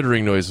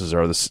skittering noises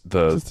are Just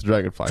the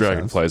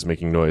dragonflies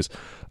making noise.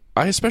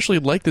 I especially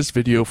like this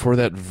video for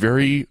that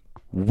very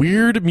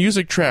weird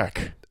music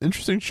track.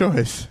 Interesting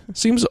choice.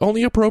 Seems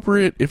only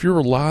appropriate if you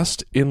were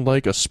lost in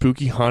like a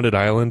spooky haunted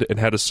island and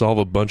had to solve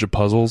a bunch of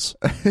puzzles.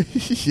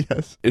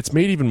 Yes. It's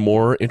made even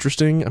more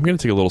interesting. I'm going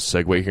to take a little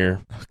segue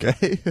here.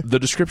 Okay. The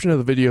description of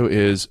the video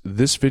is,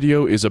 this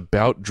video is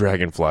about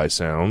dragonfly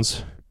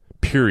sounds,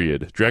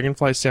 period.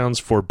 Dragonfly sounds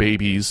for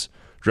babies.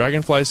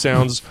 Dragonfly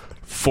sounds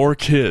for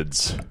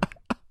kids.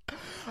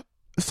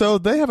 So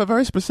they have a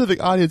very specific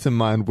audience in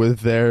mind with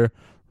their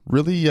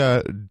really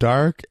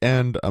dark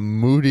and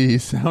moody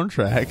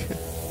soundtrack.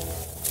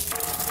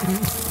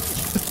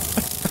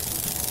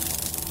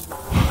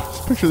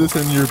 Just picture this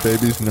in your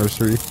baby's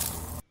nursery,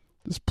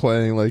 just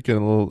playing like in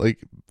a little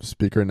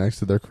speaker next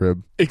to their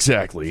crib.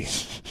 Exactly.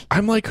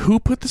 I'm like,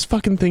 who put this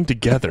fucking thing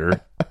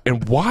together,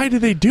 and why do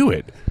they do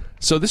it?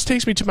 So this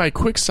takes me to my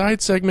quick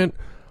side segment.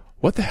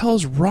 What the hell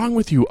is wrong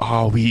with you,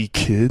 we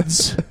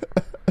kids?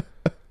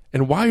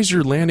 And why is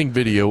your landing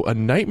video a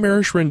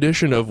nightmarish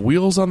rendition of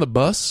Wheels on the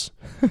Bus,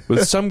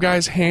 with some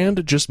guy's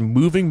hand just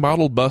moving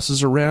model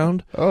buses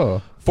around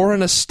for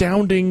an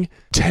astounding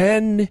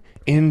 10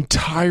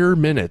 entire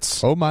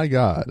minutes? Oh my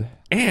god.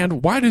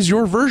 And why does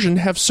your version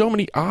have so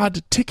many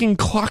odd ticking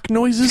clock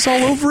noises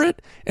all over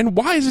it? And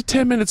why is it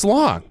 10 minutes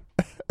long?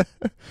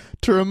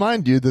 To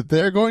remind you that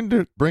they're going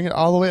to bring it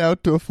all the way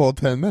out to a full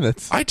 10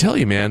 minutes. I tell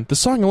you, man, the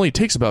song only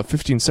takes about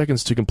 15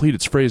 seconds to complete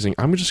its phrasing.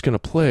 I'm just going to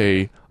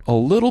play a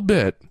little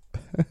bit.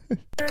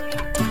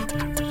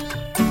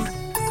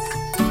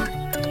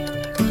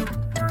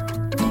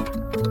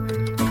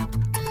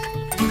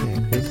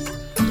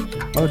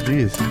 Oh,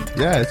 geez.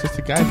 Yeah, it's just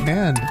a guy's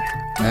hand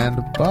and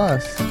a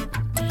bus.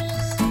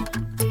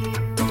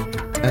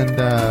 And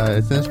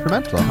it's an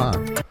instrumental,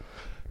 huh?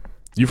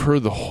 You've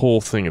heard the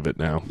whole thing of it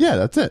now. Yeah,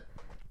 that's it.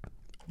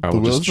 I The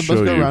will wheels just of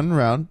the bus show go you. round and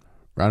round,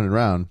 round and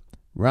round,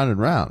 round and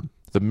round.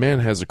 The man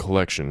has a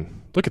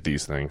collection. Look at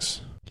these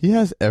things. He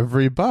has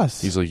every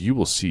bus. He's like, you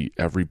will see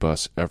every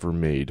bus ever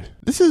made.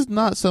 This is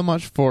not so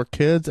much for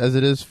kids as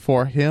it is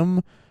for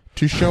him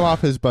to show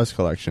off his bus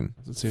collection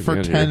Let's see at the for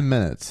end 10 here.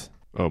 minutes.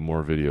 Oh,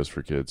 more videos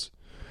for kids.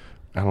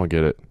 I don't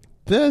get it.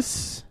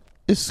 This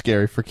is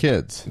scary for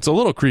kids. It's a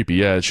little creepy.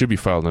 Yeah, it should be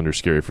filed under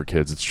scary for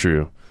kids. It's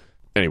true.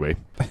 Anyway.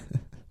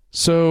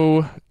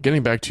 So,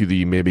 getting back to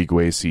the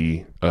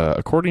Memegwesi,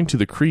 according to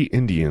the Cree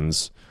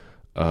Indians,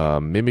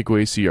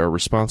 Memegwesi are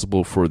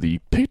responsible for the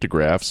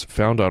pictographs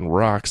found on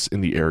rocks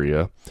in the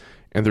area,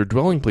 and their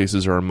dwelling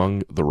places are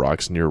among the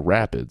rocks near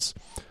rapids.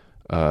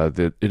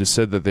 That it is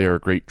said that they are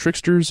great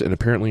tricksters and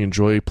apparently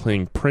enjoy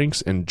playing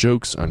pranks and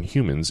jokes on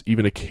humans,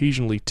 even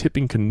occasionally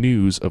tipping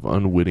canoes of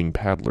unwitting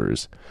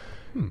paddlers.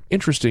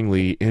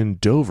 Interestingly, in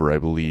Dover, I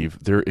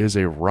believe, there is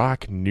a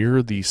rock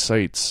near the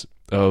sites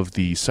of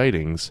the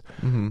sightings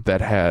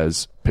that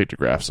has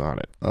pictographs on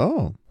it.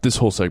 Oh. This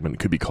whole segment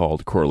could be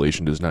called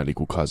Correlation Does Not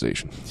Equal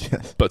Causation.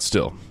 Yes. But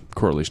still,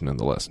 correlation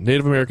nonetheless.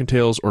 Native American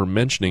tales or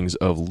mentionings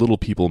of little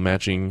people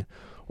matching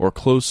or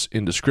close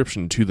in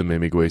description to the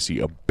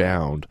Mimigwesi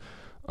abound.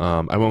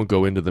 I won't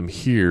go into them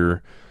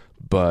here,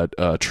 but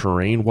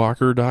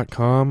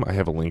terrainwalker.com, I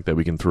have a link that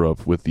we can throw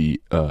up with the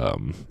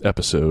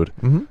episode,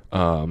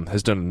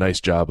 has done a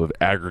nice job of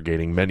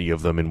aggregating many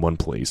of them in one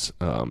place.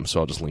 So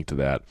I'll just link to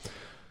that.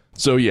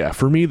 So yeah,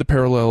 for me, the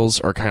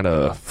parallels are kind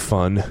of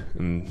fun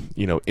and,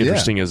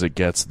 interesting as it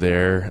gets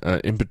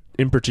there.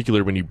 In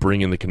particular, when you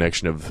bring in the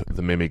connection of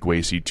the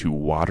Mimigwesi to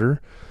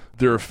water.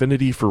 Their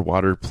affinity for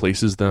water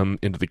places them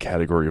into the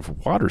category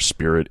of water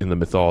spirit in the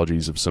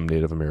mythologies of some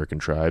Native American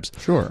tribes.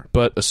 Sure.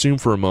 But assume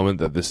for a moment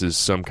that this is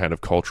some kind of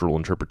cultural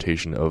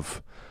interpretation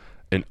of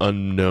an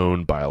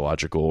unknown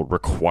biological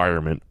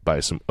requirement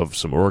by some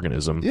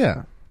organism.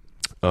 Yeah.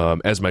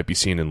 As might be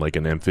seen in like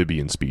an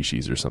amphibian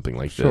species or something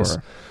like this.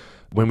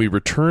 When we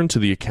return to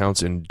the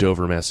accounts in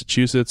Dover,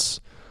 Massachusetts,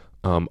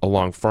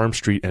 along Farm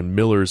Street and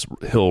Miller's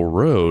Hill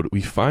Road,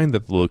 we find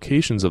that the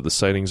locations of the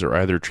sightings are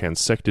either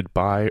transected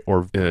by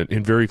or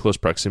in very close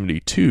proximity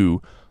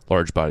to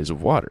large bodies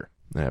of water.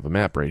 I have a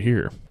map right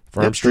here.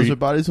 Farm Street, those are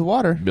bodies of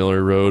water.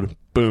 Miller Road,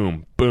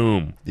 boom,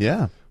 boom.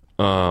 Yeah.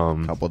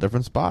 Couple of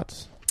different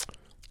spots.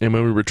 And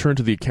when we return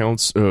to the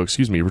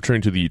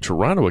returning to the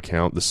Toronto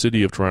account, the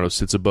city of Toronto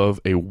sits above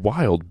a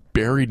wild,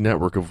 buried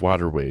network of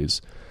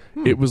waterways.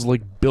 It was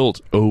like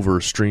built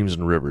over streams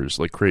and rivers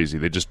like crazy.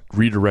 They just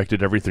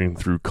redirected everything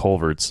through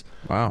culverts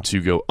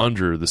to go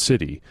under the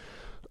city.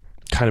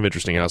 Kind of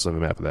interesting. I also have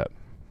a map of that.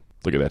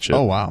 Look at that shit.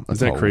 Oh, wow. That's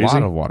Isn't that crazy? A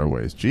lot of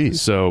waterways. Jeez.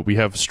 So we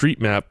have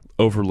street map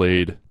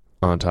overlaid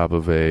on top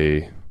of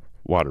a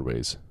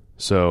waterways.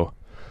 So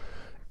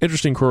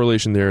interesting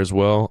correlation there as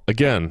well.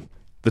 Again,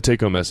 the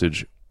take-home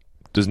message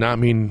does not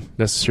mean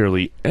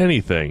necessarily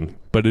anything,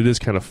 but it is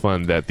kind of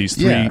fun that these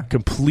three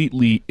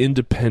completely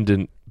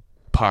independent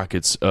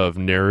pockets of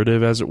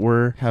narrative, as it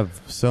were,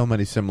 have so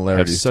many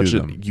similarities have such to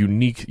a them.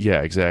 unique,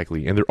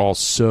 exactly, and they're all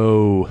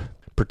so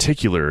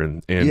particular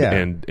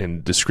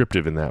and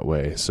descriptive in that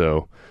way.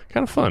 So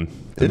kind of fun.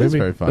 It is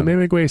very fun. The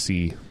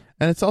Mimigwesi.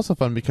 And it's also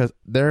fun because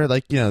they're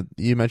like,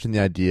 you mentioned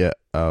the idea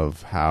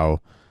of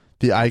how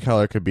the eye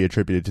color could be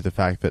attributed to the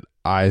fact that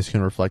eyes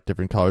can reflect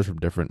different colors from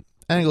different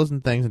angles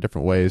and things in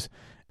different ways,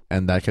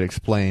 and that could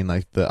explain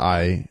like the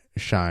eye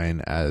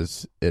shine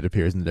as it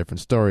appears in the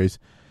different stories.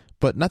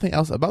 But nothing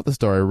else about the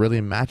story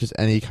really matches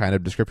any kind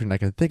of description I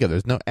can think of.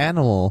 There's no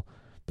animal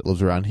that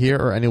lives around here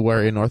or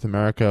anywhere in North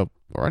America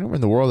or anywhere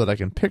in the world that I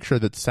can picture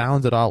that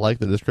sounds at all like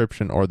the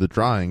description or the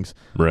drawings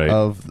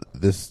of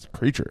this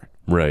creature.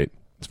 Right.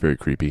 It's very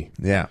creepy.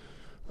 Yeah.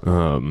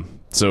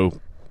 So,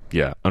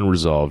 yeah,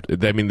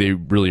 unresolved. I mean, they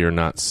really are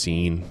not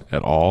seen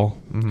at all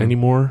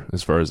anymore,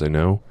 as far as I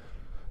know.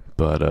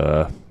 But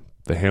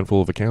the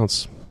handful of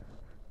accounts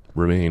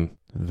remain.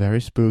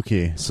 Very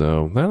spooky.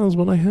 So that is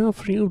what I have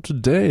for you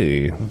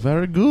today.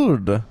 Very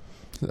good.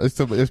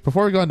 So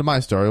before we go into my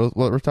story,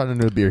 we're starting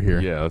a new beer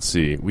here. Yeah, let's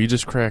see. We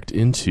just cracked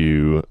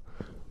into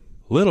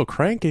Little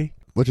Cranky,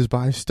 which is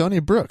by Stony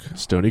Brook.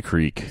 Stony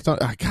Creek.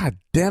 God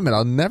damn it,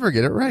 I'll never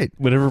get it right.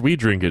 Whenever we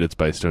drink it, it's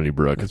by Stony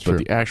Brook. That's but true.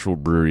 The actual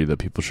brewery that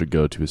people should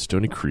go to is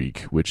Stony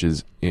Creek, which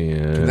is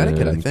in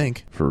Connecticut, I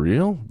think. For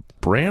real?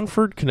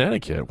 Branford,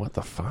 Connecticut. What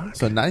the fuck?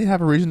 So now you have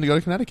a reason to go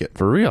to Connecticut.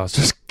 For real. I was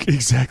just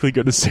exactly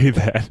going to say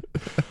that.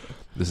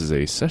 This is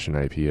a session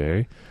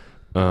IPA.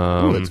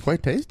 Ooh, it's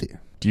quite tasty.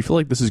 Do you feel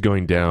like this is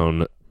going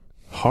down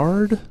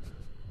hard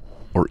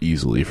or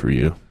easily for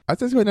you? I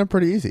think it's going down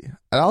pretty easy.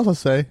 I'd also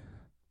say,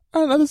 I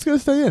don't know, this is going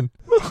to stay in.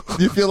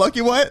 Do you feel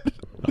lucky, Wyatt?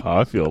 Oh,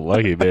 I feel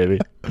lucky,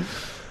 baby.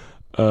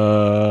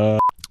 So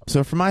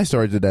for my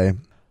story today,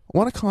 I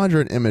want to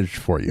conjure an image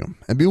for you.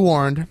 And be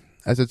warned,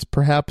 as it's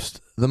perhaps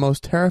the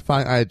most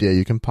terrifying idea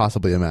you can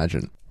possibly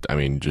imagine. I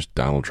mean, just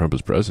Donald Trump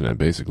as president,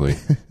 basically.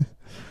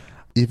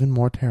 Even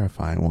more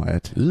terrifying,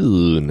 Wyatt.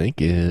 Ooh,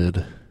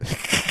 naked.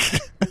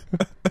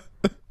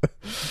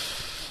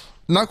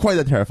 Not quite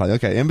that terrifying.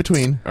 Okay, in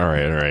between. All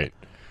right.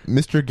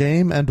 Mr.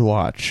 Game and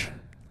Watch.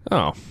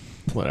 Oh,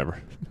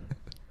 whatever.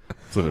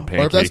 Flipping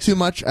pancakes. Or if that's too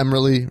much, I'm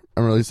really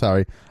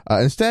sorry.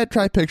 Instead,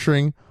 try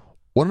picturing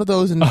one of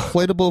those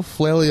inflatable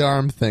flaily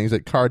arm things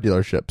at car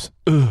dealerships.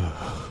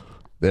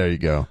 There you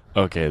go.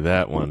 Okay,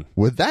 that one.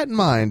 With that in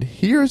mind,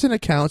 here's an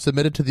account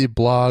submitted to the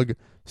blog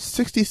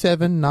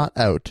 67 Not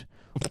Out,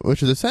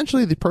 which is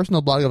essentially the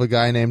personal blog of a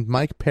guy named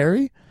Mike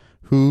Perry,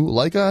 who,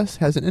 like us,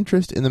 has an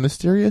interest in the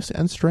mysterious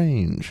and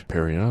strange.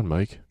 Parry on,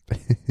 Mike.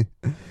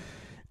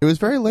 It was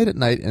very late at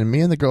night, and me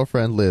and the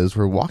girlfriend Liz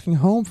were walking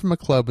home from a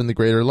club in the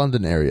greater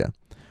London area.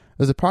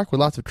 There's a park with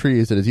lots of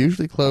trees that is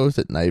usually closed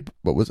at night,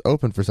 but was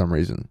open for some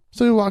reason.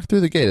 So we walked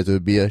through the gate as it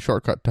would be a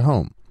shortcut to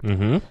home.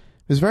 Mm-hmm.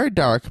 It was very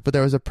dark, but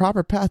there was a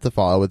proper path to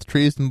follow with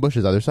trees and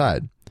bushes either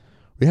side.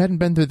 We hadn't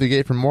been through the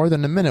gate for more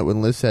than a minute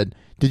when Liz said,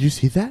 "Did you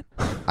see that?"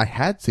 I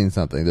had seen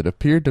something that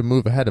appeared to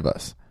move ahead of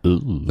us.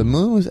 Ooh. The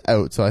moon was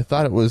out, so I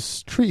thought it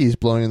was trees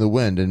blowing in the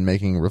wind and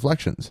making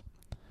reflections.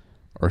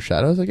 or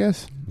shadows, I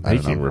guess. I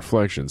don't Making know.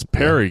 reflections.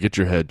 Perry, get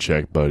your head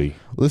checked, buddy.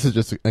 This is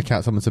just an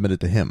account someone submitted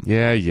to him.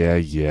 Yeah,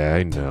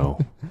 I know.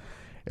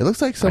 It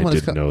looks like I someone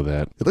didn't know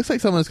that. It looks like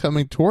someone is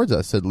coming towards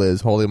us, said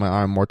Liz, holding my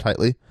arm more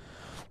tightly.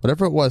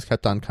 Whatever it was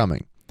kept on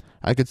coming.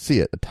 I could see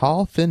it. A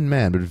tall, thin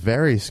man, but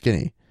very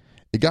skinny.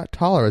 It got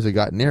taller as it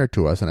got nearer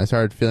to us, and I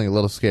started feeling a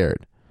little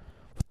scared.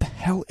 What the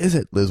hell is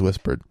it? Liz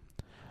whispered.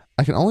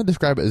 I can only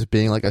describe it as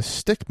being like a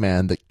stick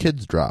man that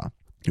kids draw.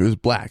 He was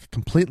black,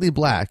 completely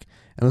black,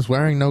 and was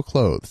wearing no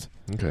clothes.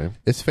 Okay.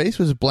 His face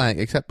was blank,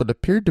 except what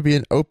appeared to be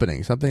an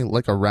opening, something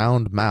like a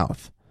round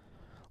mouth.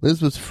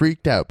 Liz was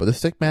freaked out, but the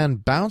stick man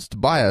bounced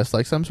by us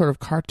like some sort of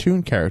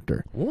cartoon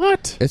character.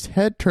 What? Its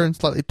head turned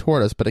slightly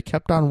toward us, but it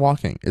kept on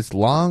walking, its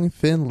long,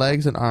 thin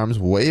legs and arms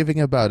waving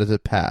about as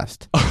it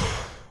passed.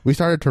 We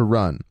started to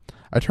run.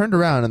 I turned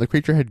around, and the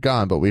creature had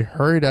gone, but we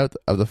hurried out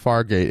of the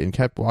far gate and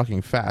kept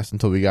walking fast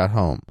until we got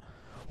home.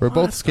 We were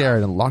both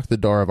scared and locked the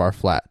door of our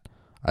flat.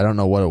 I don't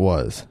know what it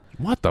was.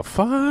 What the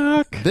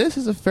fuck? This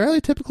is a fairly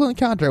typical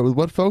encounter with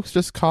what folks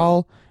just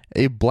call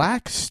a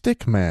black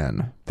stick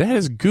man. That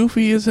is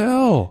goofy as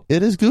hell.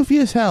 It is goofy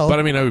as hell. But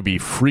I mean, I would be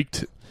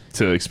freaked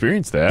to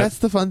experience that. That's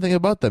the fun thing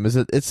about them, is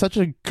that it's such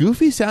a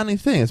goofy sounding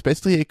thing. It's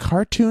basically a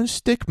cartoon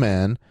stick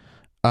man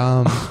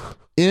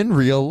in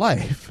real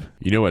life.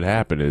 You know what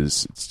happened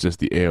is it's just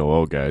the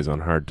AOL guys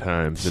on hard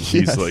times, and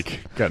Yes. he's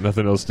like got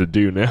nothing else to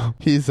do now.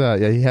 He's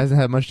he hasn't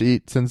had much to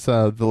eat since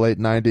the late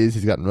 90s.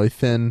 He's gotten really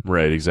thin.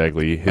 Right,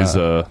 exactly. His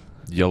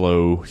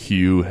yellow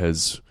hue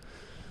has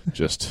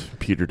just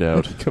petered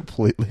out.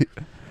 Completely.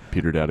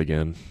 Petered out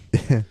again.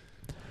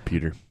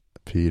 Peter.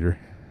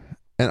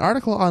 An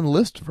article on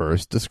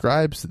Listverse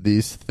describes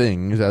these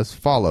things as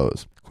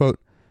follows. Quote,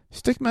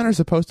 stickmen are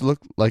supposed to look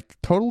like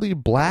totally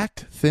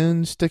black,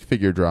 thin stick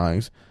figure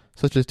drawings,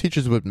 such as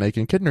teachers would make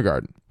in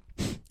kindergarten.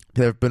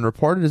 They have been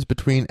reported as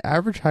between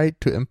average height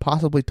to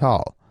impossibly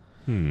tall.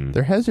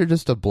 Their heads are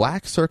just a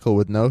black circle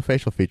with no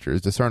facial features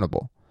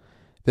discernible.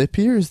 They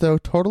appear as though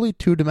totally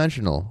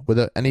two-dimensional,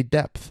 without any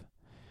depth.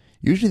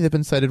 Usually they've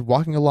been sighted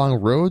walking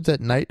along roads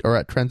at night or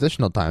at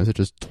transitional times, such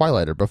as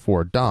twilight or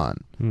before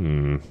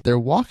dawn. Their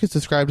walk is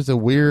described as a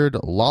weird,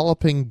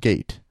 lolloping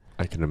gait.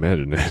 I can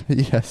imagine it.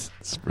 Yes.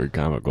 It's very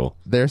comical.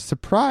 They're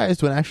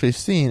surprised when actually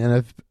seen and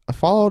have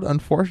followed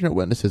unfortunate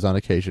witnesses on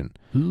occasion.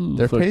 Ooh,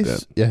 Their fuck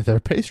pace, that. their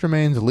pace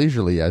remains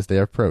leisurely as they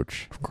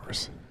approach. Of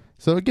course.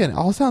 So again, it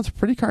all sounds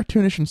pretty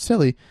cartoonish and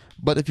silly,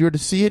 but if you were to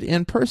see it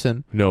in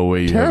person, No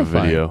way you terrifying.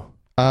 have a video.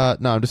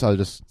 No, I was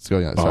just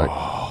going on.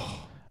 Sorry.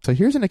 So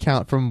here's an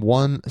account from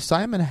one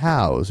Simon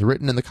Howes,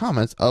 written in the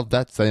comments of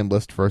that same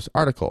Listverse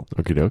article.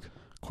 Okie doke.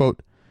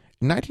 Quote,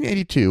 in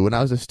 1982, when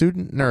I was a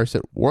student nurse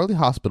at Worley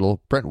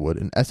Hospital, Brentwood,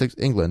 in Essex,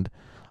 England,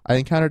 I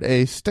encountered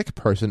a stick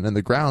person in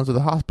the grounds of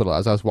the hospital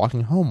as I was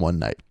walking home one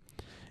night.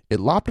 It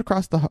lopped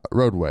across the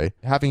roadway,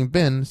 having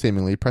been,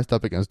 seemingly, pressed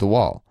up against a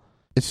wall.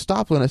 It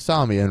stopped when it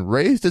saw me and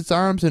raised its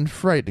arms in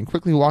fright and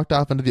quickly walked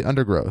off into the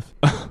undergrowth.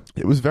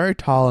 It was very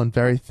tall and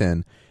very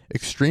thin,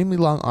 extremely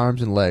long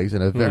arms and legs,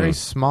 and a very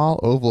small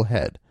oval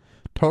head.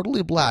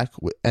 Totally black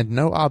and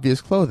no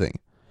obvious clothing.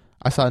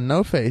 I saw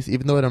no face,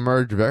 even though it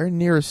emerged very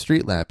near a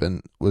street lamp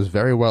and was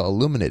very well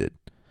illuminated.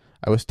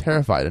 I was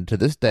terrified, and to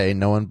this day,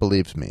 no one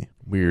believes me.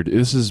 Weird.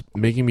 This is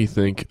making me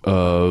think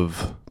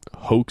of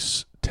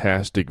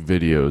hoax-tastic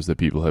videos that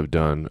people have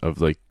done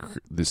of like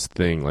this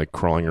thing like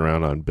crawling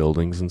around on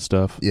buildings and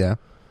stuff. Yeah,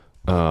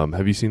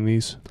 Have you seen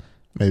these?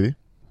 maybe.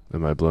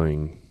 Am I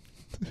blowing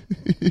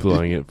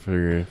it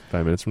for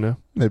 5 minutes from now?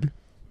 Maybe.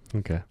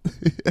 Okay.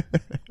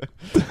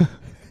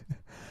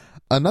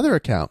 Another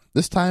account,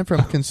 this time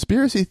from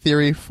conspiracy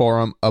theory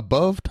forum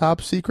Above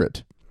Top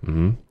Secret.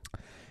 Mm-hmm.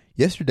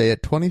 Yesterday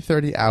at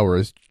 20:30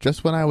 hours,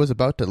 just when I was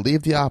about to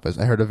leave the office,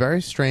 I heard a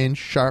very strange,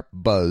 sharp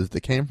buzz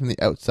that came from the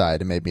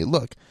outside and made me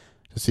look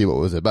to see what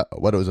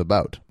it was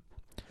about.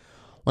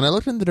 When I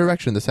looked in the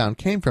direction the sound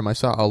came from, I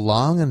saw a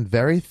long and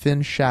very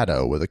thin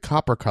shadow with a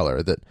copper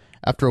color that,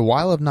 after a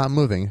while of not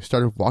moving,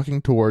 started walking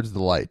towards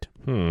the light.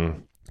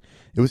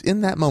 It was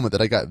in that moment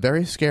that I got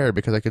very scared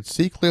because I could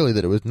see clearly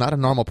that it was not a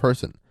normal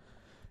person.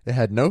 It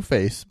had no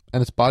face,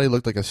 and its body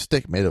looked like a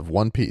stick made of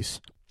one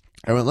piece.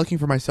 I went looking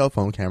for my cell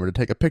phone camera to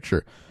take a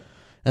picture,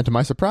 and to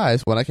my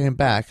surprise, when I came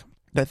back,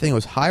 that thing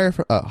was higher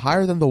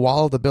than the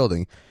wall of the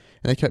building,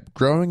 and it kept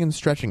growing and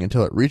stretching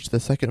until it reached the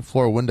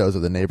second-floor windows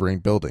of the neighboring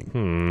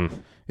building.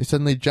 It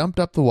suddenly jumped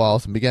up the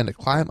walls and began to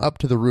climb up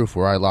to the roof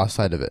where I lost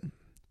sight of it.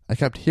 I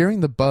kept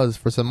hearing the buzz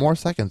for some more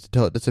seconds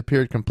until it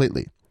disappeared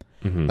completely.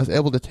 I was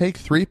able to take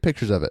 3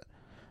 pictures of it.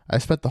 I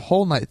spent the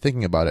whole night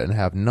thinking about it and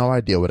have no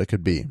idea what it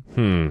could be.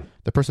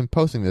 The person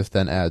posting this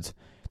then adds,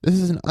 this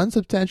is an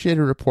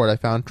unsubstantiated report I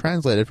found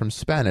translated from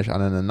Spanish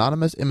on an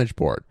anonymous image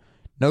board.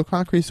 No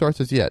concrete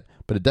sources yet,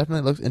 but it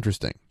definitely looks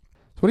interesting.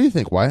 So what do you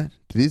think, Wyatt?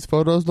 Do these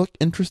photos look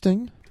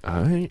interesting?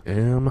 I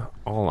am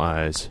all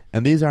eyes.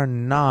 And these are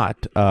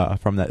not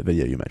from that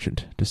video you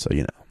mentioned, just so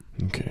you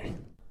know. Okay.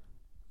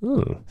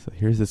 Oh. So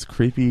here's this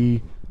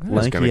creepy,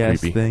 That's kinda lanky-ass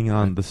creepy. thing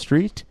on the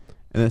street,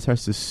 and then it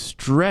starts to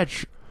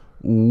stretch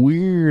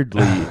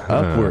weirdly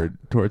upward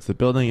towards the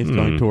building it's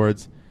going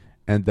towards,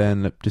 and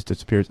then it just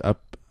disappears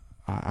up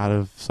out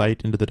of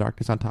sight into the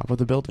darkness on top of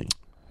the building.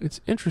 It's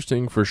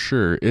interesting for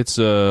sure. It's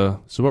so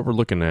what we're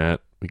looking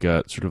at, we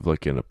got sort of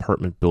like an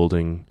apartment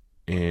building,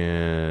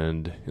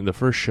 and in the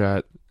first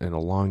shot, an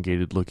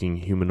elongated looking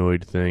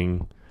humanoid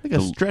thing. Like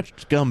a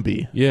stretched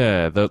Gumby.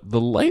 Yeah, the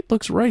light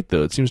looks right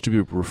though. It seems to be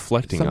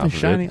reflecting Something off of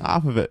shining it.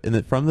 off of it,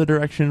 and from the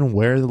direction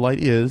where the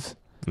light is.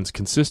 It's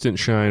consistent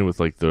shine with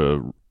like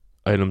the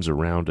items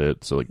around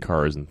it, so like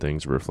cars and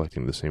things are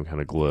reflecting the same kind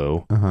of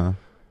glow. Uh-huh.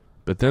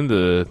 But then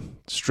the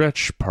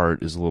stretch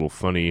part is a little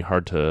funny,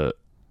 hard to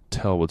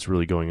tell what's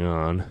really going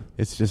on.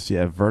 It's just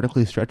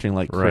vertically stretching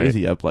like Right.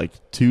 crazy up like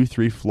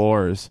 2-3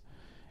 floors,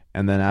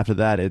 and then after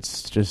that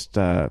it's just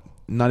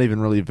not even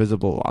really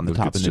visible on the Like,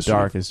 top it's in the just dark.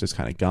 sort of It's just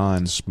kind of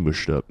gone.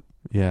 Smushed up.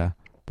 Yeah,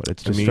 but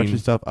it's I just mean- stretching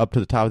stuff up to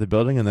the top of the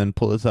building and then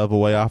pull itself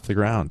away off the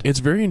ground. It's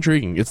very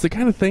intriguing. It's the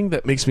kind of thing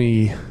that makes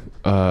me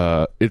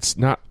it's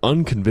not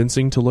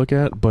unconvincing to look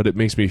at, but it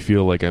makes me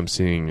feel like I'm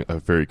seeing a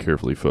very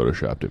carefully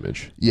photoshopped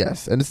image.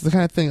 Yes, and it's the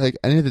kind of thing, like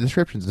any of the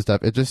descriptions and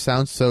stuff, it just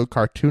sounds so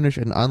cartoonish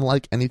and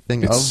unlike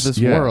anything of It's- this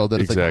yeah, world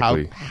that it's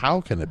exactly. like,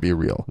 how can it be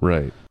real?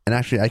 Right. And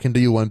actually, I can do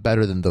you one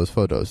better than those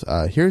photos.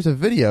 Here's a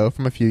video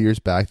from a few years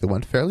back that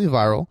went fairly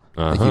viral.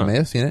 I think you Uh-huh. may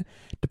have seen it,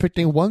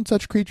 depicting one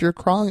such creature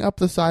crawling up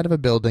the side of a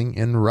building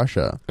in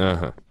Russia.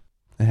 Uh-huh.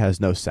 It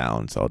has no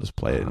sound, so I'll just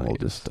play it and we'll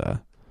Nice. just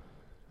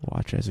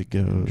watch as it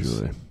goes.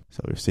 Enjoy. So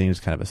we're seeing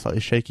just kind of a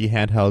slightly shaky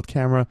handheld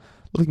camera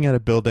looking at a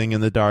building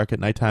in the dark at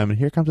nighttime, and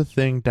here comes a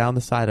thing down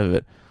the side of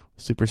it.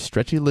 Super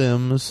stretchy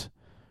limbs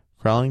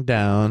crawling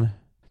down.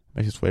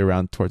 Makes its way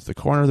around towards the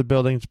corner of the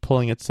building, it's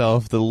pulling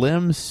itself. The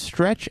limbs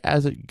stretch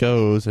as it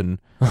goes and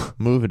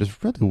move in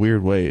just really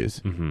weird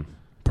ways. Mm-hmm.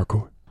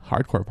 Parkour.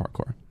 Hardcore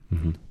parkour.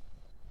 Mm-hmm.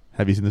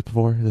 Have you seen this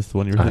before? Is this the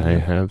one you were thinking I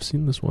of? have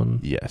seen this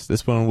one. Yes,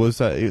 this one was.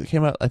 It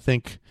came out, I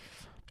think,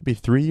 maybe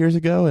 3 years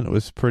ago, and it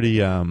was pretty.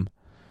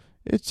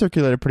 It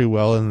circulated pretty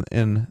well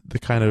in the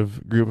kind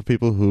of group of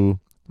people who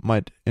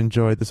might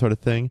enjoy this sort of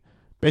thing.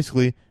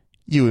 Basically,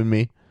 you and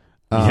me,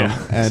 Yeah,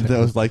 and exactly.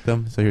 those like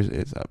them. So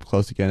it's up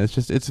close again.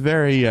 It's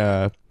very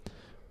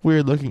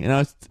weird looking.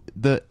 And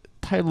the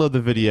title of the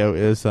video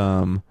is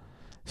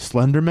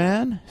Slender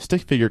Man,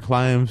 stick figure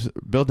climbs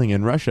building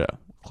in Russia.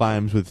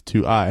 Climbs with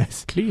 2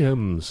 eyes.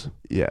 Climbs.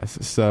 Yes,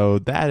 so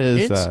that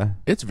is.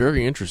 It's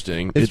very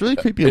interesting. It's really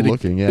creepy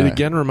looking, yeah. It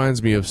again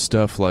reminds me of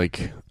stuff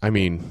like,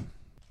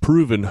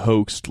 proven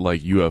hoaxed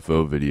like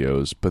UFO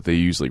videos, but they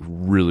use like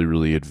really,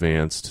 really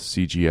advanced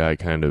CGI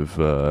kind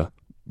of,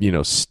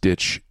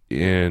 stitch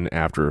in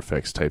After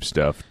Effects type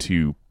stuff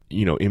to,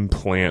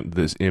 implant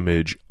this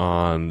image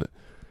on,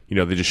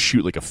 they just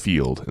shoot like a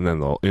field and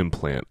then they'll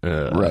implant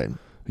Right.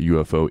 a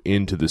UFO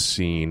into the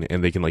scene,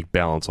 and they can like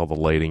balance all the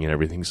lighting and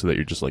everything so that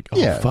you're just like, oh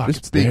Yeah, fuck, just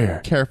it's be there.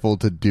 careful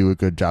to do a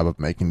good job of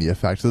making the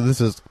effect. So this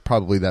is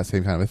probably that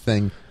same kind of a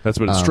thing. That's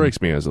what it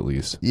strikes me as, at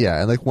least. Yeah,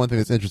 and like one thing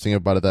that's interesting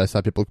about it that I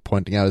saw people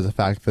pointing out is the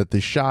fact that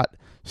the shot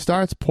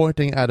starts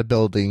pointing at a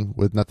building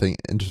with nothing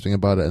interesting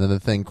about it, and then the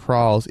thing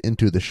crawls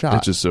into the shot.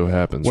 It just so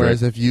happens.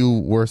 Whereas right? if you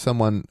were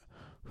someone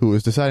who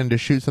was deciding to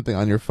shoot something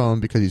on your phone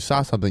because you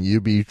saw something,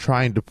 you'd be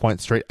trying to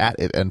point straight at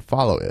it and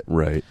follow it,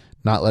 Right.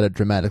 not let it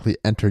dramatically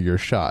enter your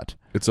shot.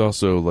 It's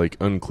also like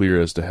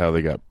unclear as to how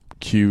they got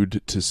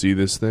cued to see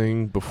this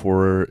thing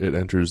before it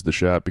enters the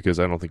shot, because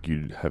I don't think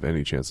you'd have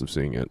any chance of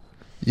seeing it.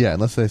 Yeah,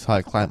 unless they saw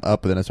it climb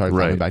up and then it started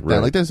climbing Right, back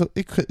right. down.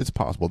 Like it's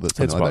possible that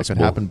something It's like possible. that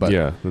could happen, but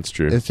yeah, that's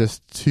true. it's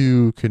just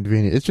too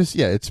convenient. It's just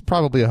it's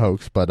probably a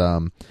hoax, but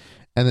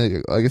and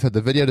then, like I said,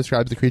 the video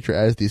describes the creature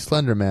as the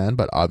Slender Man,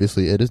 but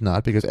obviously it is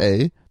not, because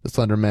A, the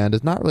Slender Man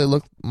does not really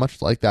look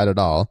much like that at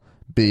all.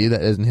 B,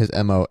 that isn't his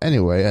MO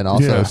anyway, and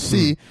also Yeah.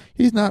 C,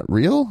 he's not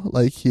real.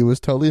 Like, he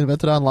was totally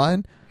invented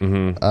online.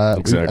 Mm-hmm. I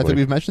Exactly. think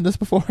we've mentioned this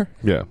before.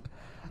 Yeah.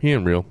 He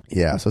ain't real.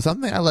 Yeah, so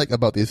something I like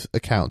about these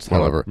accounts,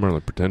 however, More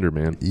like Pretender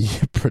Man.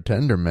 yeah,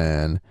 Pretender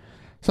Man.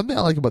 Something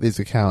I like about these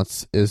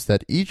accounts is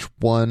that each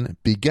one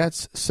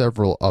begets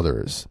several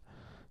others.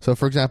 So,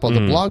 for example, the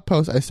blog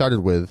post I started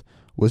with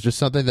was just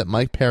something that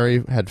Mike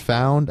Perry had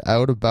found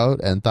out about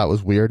and thought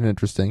was weird and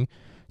interesting,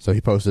 so he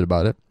posted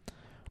about it.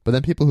 But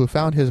then people who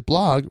found his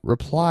blog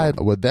replied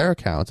with their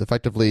accounts,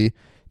 effectively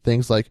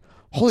things like,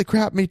 holy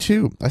crap, me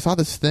too. I saw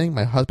this thing.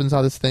 My husband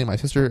saw this thing. My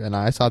sister and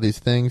I saw these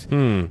things.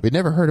 We'd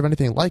never heard of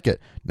anything like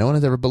it. No one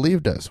has ever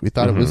believed us. We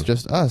thought it was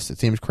just us. It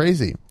seems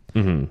crazy.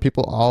 Mm-hmm.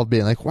 People all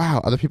being like, wow,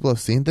 other people have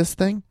seen this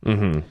thing?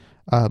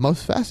 Mm-hmm.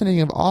 Most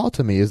fascinating of all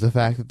to me is the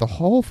fact that the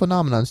whole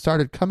phenomenon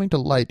started coming to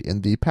light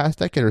in the past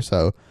decade or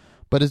so,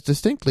 but is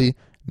distinctly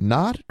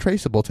not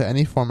traceable to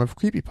any form of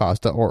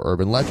creepypasta or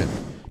urban legend.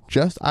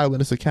 Just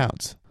eyewitness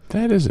accounts.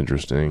 That is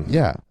interesting.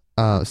 Yeah.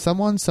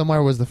 Someone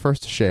somewhere was the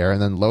first to share,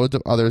 and then loads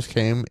of others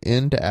came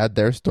in to add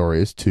their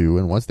stories too,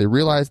 and once they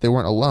realized they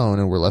weren't alone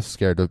and were less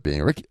scared of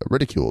being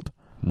ridiculed.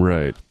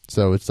 Right.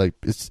 So it's like,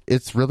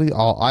 it's really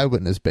all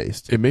eyewitness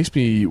based. It makes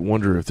me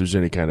wonder if there's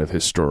any kind of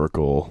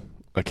historical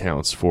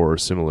accounts for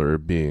similar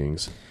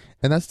beings.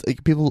 And that's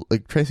like people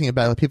like tracing it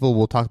back. Like, people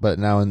will talk about it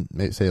now and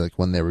may say like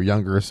when they were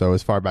younger, so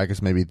as far back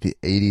as maybe the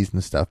 80s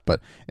and stuff. But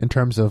in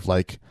terms of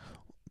like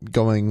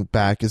going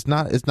back. It's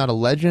not a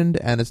legend,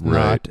 and it's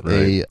not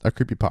a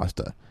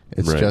creepypasta.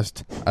 It's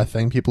just a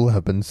thing people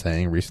have been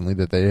saying recently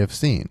that they have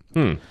seen.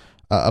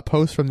 A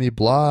post from the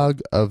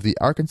blog of the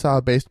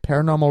Arkansas-based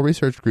paranormal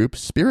research group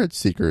Spirit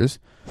Seekers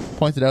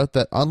pointed out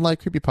that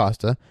unlike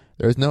creepypasta,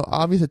 there is no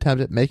obvious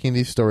attempt at making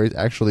these stories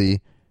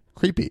actually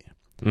creepy.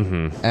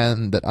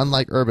 And that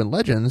unlike urban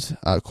legends,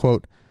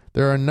 quote,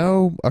 there are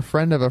no a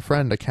friend of a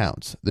friend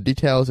accounts. The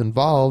details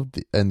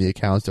involved in the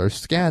accounts are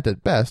scant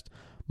at best,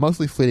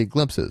 mostly fleeting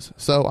glimpses.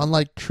 So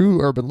unlike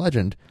true urban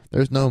legend,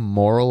 there's no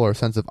moral or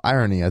sense of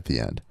irony at the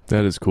end.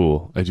 That is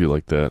cool. I do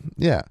like that.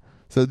 Yeah.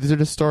 So these are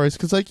just stories,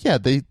 because, like, yeah,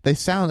 they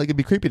sound like it'd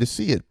be creepy to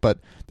see it, but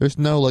there's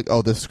no, like,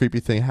 oh, this creepy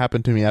thing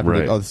happened to me after,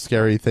 like, oh, the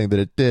scary thing that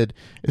it did.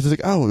 It's just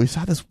like, oh, we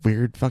saw this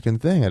weird fucking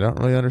thing. I don't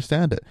really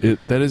understand it.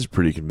 That is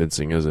pretty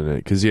convincing, isn't it?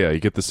 Because, yeah, you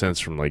get the sense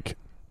from, like,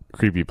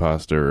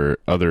 creepypasta or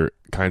other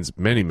kinds,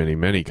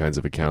 many kinds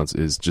of accounts,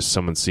 is just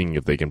someone seeing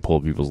if they can pull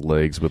people's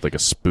legs with, like, a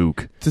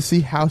spook. To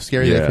see how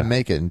scary they can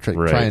make it and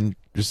try and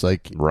just,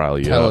 like, rile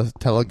you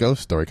tell a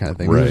ghost story kind of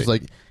thing. It's just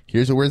like,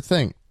 here's a weird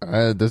thing.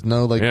 There's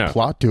no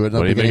plot to it.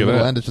 What do you think of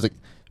that? It's just like,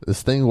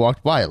 this thing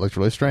walked by. It looked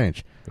really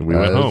strange. And we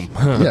went home.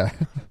 Yeah.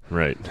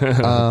 Right.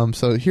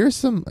 So here's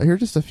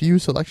just a few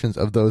selections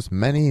of those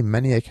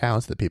many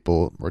accounts that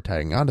people were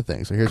tagging onto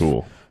things. So here's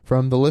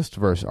from the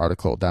Listverse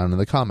article down in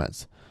the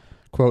comments.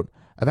 Quote,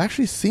 I've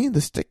actually seen the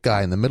stick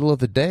guy in the middle of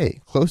the day,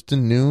 close to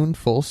noon,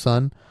 full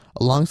sun,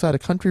 alongside a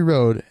country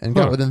road, and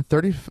got within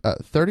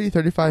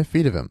 35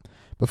 feet of him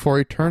before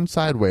he turned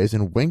sideways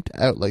and winked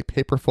out like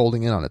paper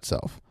folding in on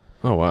itself.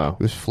 Oh, wow.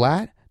 It was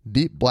flat,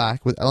 deep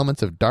black with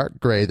elements of dark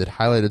gray that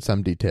highlighted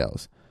some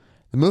details.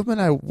 The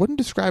movement I wouldn't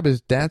describe as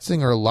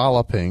dancing or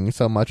lolloping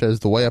so much as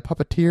the way a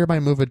puppeteer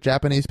might move a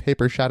Japanese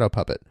paper shadow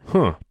puppet,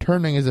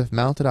 turning as if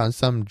mounted on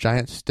some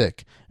giant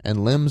stick,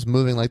 and limbs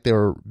moving like they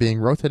were being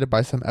rotated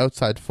by some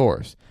outside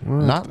force,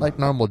 not like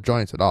normal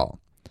joints at all.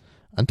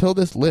 Until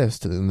this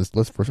list, in this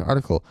Listverse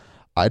article,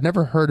 I'd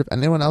never heard of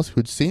anyone else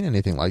who'd seen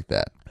anything like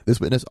that. This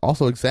witness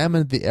also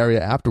examined the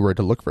area afterward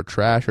to look for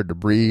trash or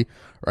debris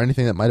or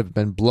anything that might have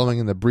been blowing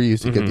in the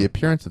breeze to get the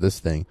appearance of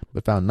this thing,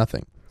 but found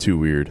nothing. Too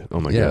weird.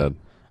 Oh, my God.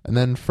 And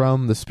then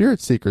from the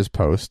Spirit Seekers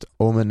post,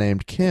 a woman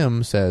named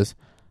Kim says,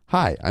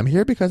 Hi, I'm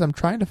here because I'm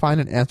trying to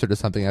find an answer to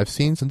something I've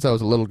seen since I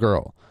was a little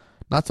girl.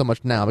 Not so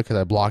much now because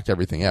I blocked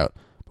everything out,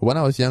 but when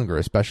I was younger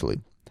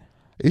especially.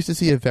 I used to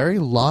see a very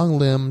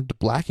long-limbed,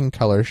 black in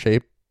color,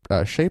 shaped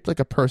like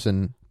a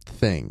person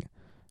thing.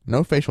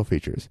 No facial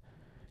features.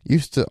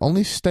 Used to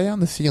only stay on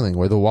the ceiling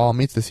where the wall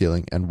meets the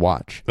ceiling and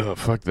watch. Oh,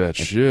 fuck that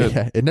shit.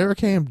 Yeah, it never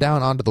came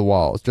down onto the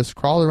walls, just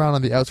crawled around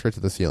on the outskirts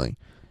of the ceiling.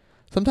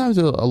 Sometimes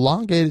it would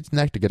elongate its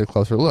neck to get a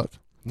closer look.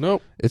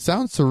 Nope. It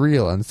sounds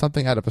surreal and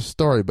something out of a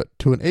story, but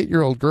to an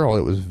 8-year-old girl,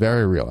 it was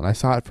very real, and I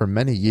saw it for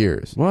many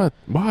years. What?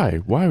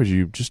 Why? Why would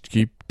you just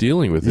keep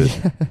dealing with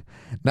it?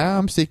 Now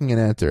I'm seeking an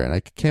answer, and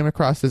I came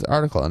across this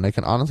article, and I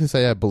can honestly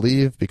say I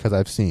believe because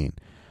I've seen.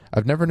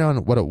 I've never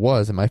known what it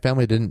was, and my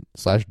family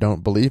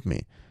didn't/don't believe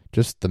me.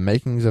 Just the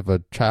makings of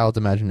a child's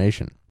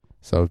imagination.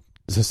 So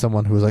this is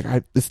someone who was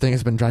like, this thing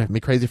has been driving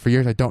me crazy for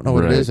years. I don't know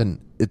what it is, and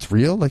it's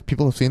real? Like,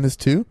 people have seen this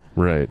too?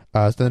 Right.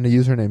 So then a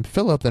user named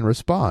Philip then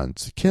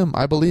responds, Kim,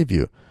 I believe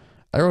you.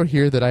 I wrote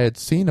here that I had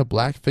seen a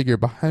black figure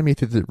behind me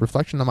through the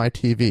reflection of my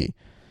TV. It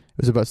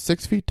was about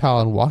 6 feet tall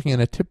and walking in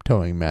a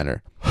tiptoeing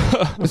manner.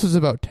 This was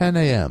about 10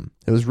 a.m.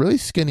 It was really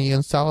skinny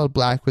and solid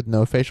black with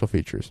no facial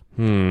features.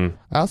 I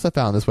also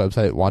found this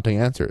website wanting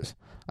answers.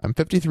 I'm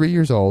 53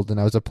 years old, and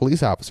I was a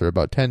police officer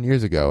about 10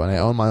 years ago, and I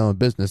own my own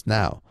business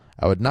now.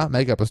 I would not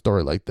make up a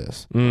story like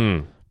this.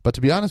 But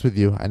to be honest with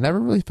you, I never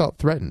really felt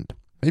threatened.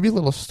 Maybe a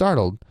little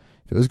startled.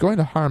 If it was going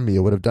to harm me, it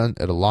would have done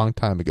it a long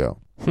time ago.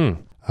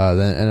 Then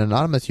an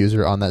anonymous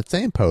user on that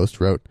same post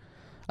wrote,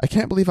 I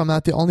can't believe I'm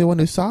not the only one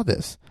who saw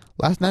this.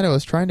 Last night I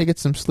was trying to get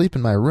some sleep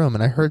in my room,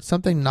 and I heard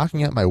something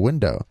knocking at my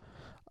window.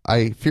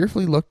 I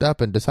fearfully looked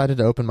up and decided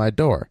to open my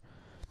door.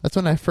 That's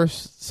when I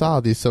first saw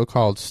these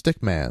so-called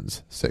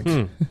stickmans. So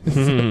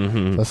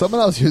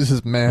someone else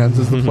uses mans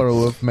as the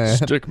plural of man.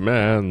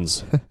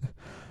 Stickmans.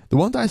 The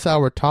ones I saw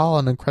were tall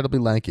and incredibly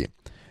lanky.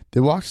 They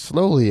walked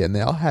slowly, and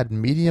they all had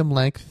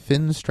medium-length,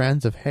 thin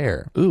strands of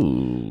hair.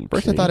 Ooh.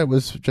 First I thought it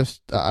was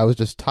just I was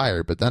just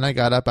tired, but then I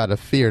got up out of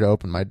fear to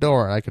open my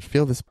door, and I could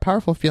feel this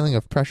powerful feeling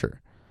of pressure.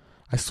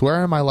 I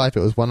swear in my life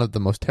it was one of the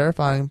most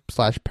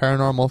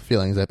terrifying/paranormal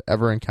feelings I've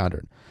ever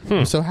encountered.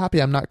 I'm so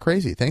happy I'm not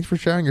crazy. Thanks for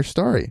sharing your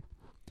story.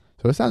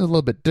 So it sounds a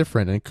little bit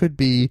different, and it could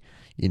be,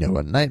 a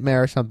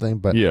nightmare or something.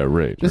 But yeah,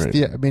 right.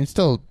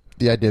 Still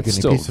the idea of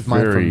getting peace of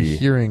mind from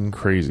hearing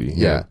crazy.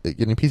 Yeah,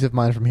 getting peace of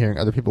mind from hearing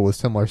other people with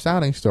similar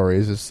sounding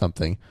stories is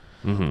something.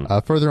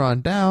 Further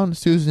on down,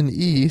 Susan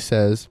E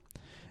says,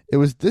 it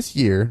was this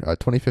year,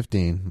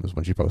 2015 was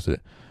when she posted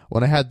it,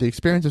 when I had the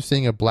experience of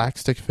seeing a black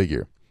stick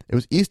figure. It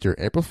was Easter,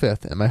 April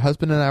 5th, and my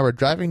husband and I were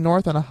driving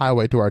north on a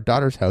highway to our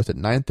daughter's house at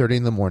 9:30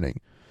 in the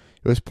morning.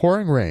 It was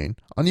pouring rain,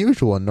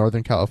 unusual in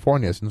Northern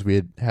California since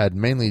we had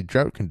mainly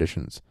drought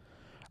conditions.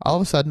 All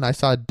of a sudden, I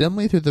saw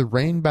dimly through the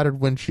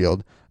rain-battered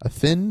windshield a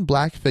thin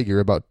black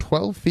figure about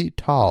 12 feet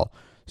tall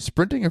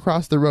sprinting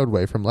across the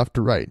roadway from left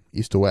to right,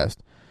 east to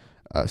west.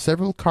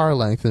 Several car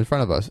lengths in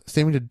front of us,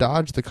 seeming to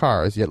dodge the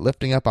cars, yet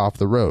lifting up off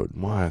the road.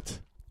 What?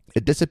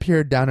 It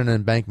disappeared down an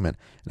embankment,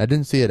 and I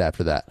didn't see it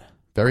after that.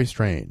 Very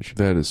strange.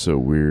 That is so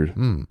weird.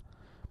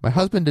 My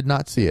husband did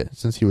not see it,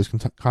 since he was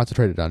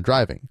concentrated on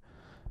driving.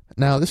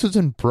 Now, this was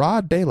in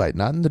broad daylight,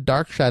 not in the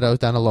dark shadows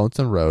down a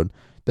lonesome road.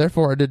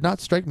 Therefore, it did not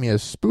strike me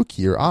as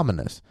spooky or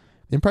ominous.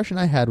 The impression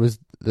I had was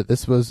that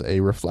this was a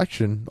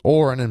reflection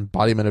or an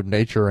embodiment of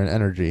nature and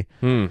energy.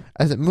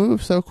 As it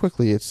moved so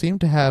quickly, it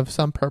seemed to have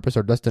some purpose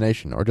or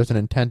destination, or just an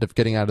intent of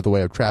getting out of the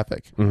way of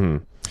traffic.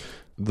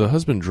 The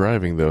husband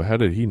driving, though, how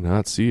did he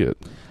not see it?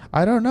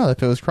 I don't know.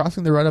 If it was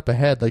crossing the road up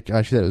ahead, like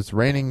she said, it was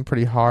raining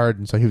pretty hard,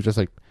 and so he was just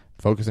like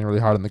focusing really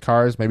hard on the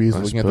cars. Maybe he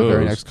was looking at the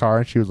very next car,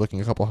 and she was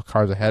looking a couple of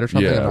cars ahead or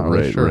something. Yeah, I'm not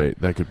really sure. Right.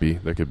 That could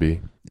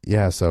be.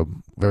 Yeah, so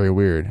very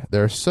weird.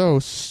 There are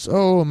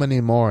so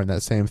many more in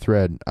that same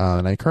thread,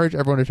 and I encourage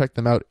everyone to check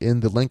them out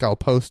in the link I'll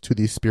post to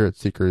the Spirit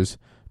Seekers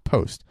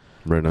post.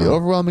 Right now. The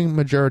overwhelming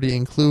majority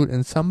include,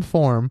 in some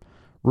form,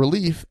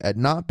 relief at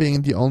not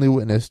being the only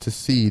witness to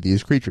see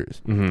these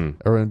creatures.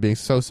 Everyone being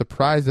so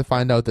surprised to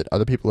find out that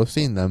other people have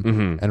seen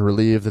them, and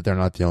relieved that they're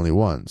not the only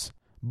ones.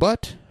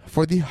 But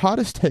for the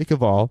hottest take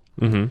of all,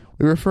 we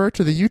refer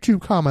to the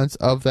YouTube comments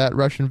of that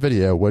Russian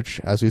video, which,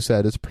 as we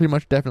said, is pretty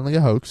much definitely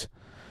a hoax,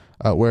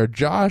 where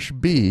Josh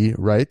B.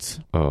 writes,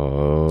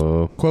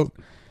 quote,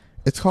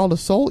 "It's called a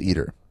soul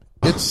eater.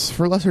 It's,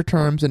 for lesser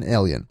terms, an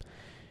alien.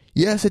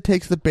 Yes, it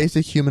takes the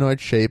basic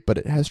humanoid shape, but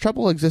it has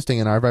trouble existing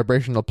in our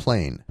vibrational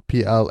plane,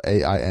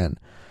 PLAIN.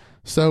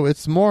 So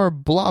it's more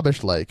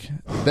blobbish-like.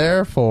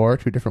 Therefore,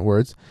 two different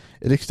words,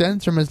 it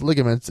extends from its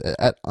ligaments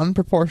at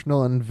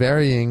unproportional and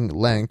varying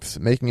lengths,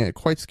 making it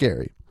quite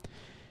scary.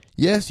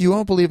 Yes, you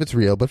won't believe it's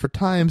real, but for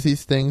times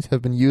these things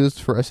have been used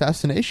for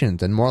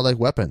assassinations and more like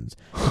weapons.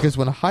 Because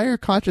when higher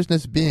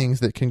consciousness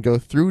beings that can go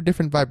through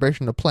different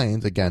vibrational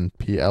planes, again,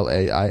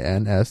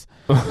 PLAINS,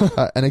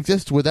 and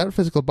exist without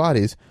physical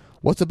bodies,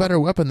 what's a better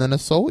weapon than a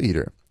soul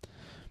eater?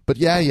 But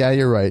yeah,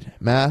 you're right.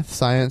 Math,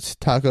 science,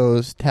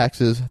 tacos,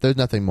 taxes, there's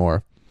nothing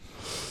more."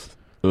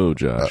 Oh,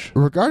 Josh.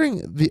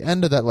 Regarding the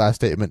end of that last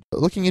statement,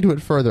 looking into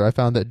it further, I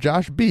found that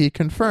Josh B.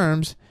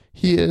 confirms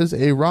he is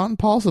a Ron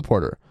Paul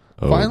supporter.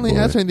 Finally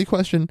answering the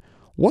question,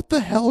 what the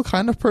hell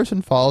kind of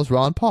person follows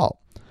Ron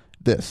Paul?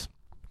 This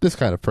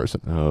kind of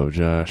person. Oh,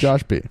 Josh.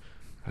 Josh B.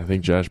 I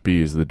think Josh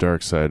B. is the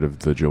dark side of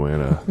the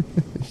Joanna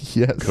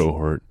yes.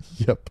 cohort.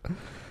 Yep.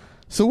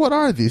 So what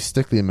are these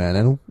stickly men,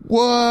 and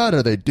what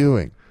are they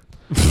doing?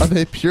 Are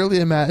they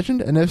purely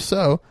imagined? And if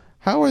so,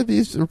 how are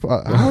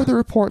the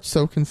reports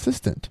so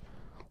consistent?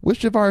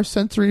 Which of our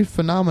sensory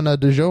phenomena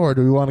du jour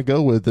do we want to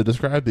go with to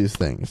describe these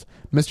things?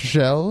 Mr.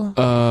 Shell?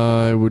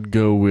 I would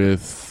go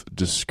with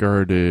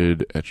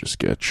discarded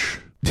Etch-a-Sketch.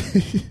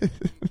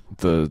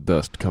 The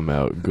dust come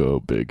out, go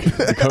big.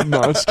 Become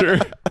monster.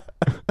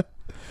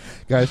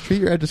 Guys, treat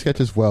your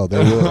Etch-a-Sketches well. They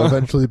will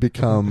eventually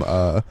become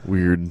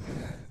weird,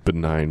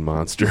 benign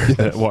monster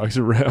that walks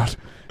around.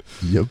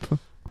 Yep.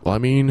 Well, I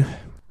mean,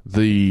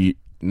 the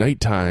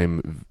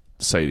nighttime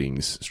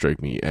sightings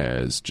strike me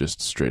as just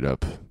straight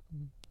up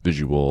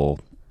visual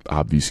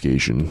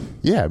obfuscation.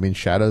 Yeah, I mean,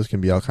 shadows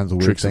can be all kinds of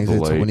weird Tricks things. of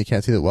the light. When you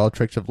can't see the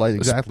tricks of light,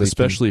 exactly.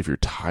 Especially if you're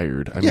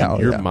tired. I mean,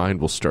 your mind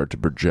will start to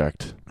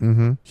project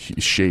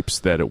shapes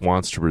that it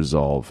wants to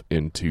resolve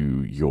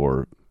into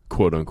your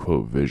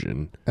quote-unquote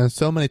vision. And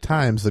so many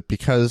times, that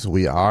because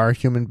we are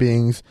human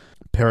beings,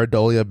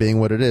 pareidolia being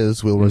what it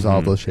is, we'll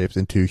resolve those shapes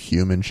into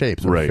human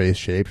shapes, or face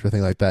shapes, or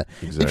things like that.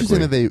 Exactly. Interesting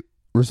that they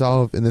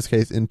resolve, in this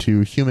case,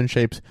 into human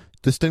shapes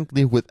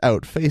distinctly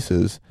without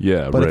faces.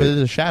 Yeah, but if it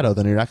is a shadow,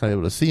 then you're not going to be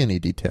able to see any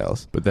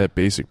details. But that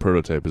basic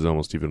prototype is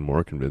almost even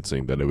more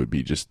convincing that it would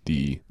be just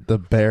the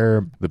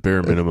bare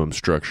minimum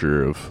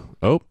structure of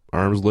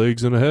arms,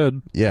 legs, and a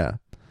head. Yeah.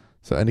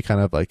 So any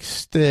kind of like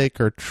stick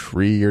or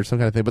tree or some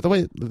kind of thing. But the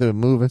way they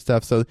move and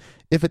stuff, so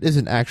if it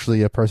isn't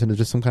actually a person, it's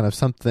just some kind of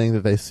something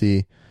that they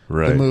see.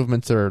 Right. The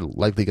movements are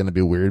likely going to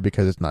be weird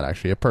because it's not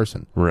actually a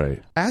person.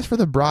 Right. As for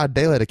the broad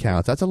daylight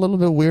accounts, that's a little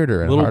bit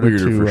weirder and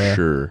for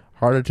sure.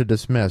 Harder to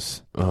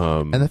dismiss.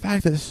 And the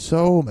fact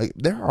that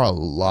there are a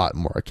lot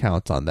more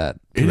accounts on that.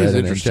 It is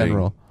interesting. In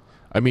general.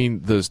 I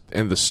mean,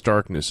 the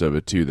starkness of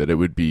it too, that it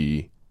would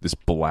be this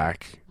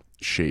black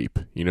shape.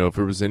 You know, if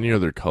it was any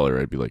other color,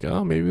 I'd be like,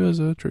 oh, maybe it was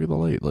a trick of the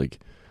light, like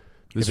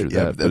this or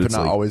that. But they're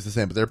not always the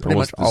same, but they're pretty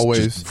much always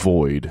just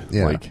void.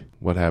 Yeah. Like,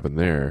 what happened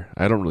there?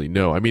 I don't really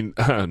know. I mean,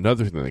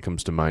 another thing that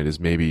comes to mind is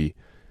maybe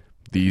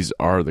these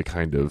are the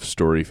kind of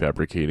story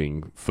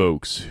fabricating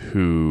folks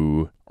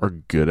who are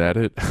good at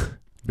it.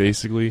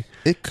 Basically,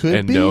 it could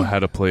and be. know how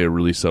to play a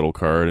really subtle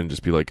card and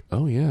just be like,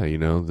 oh yeah,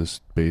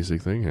 this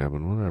basic thing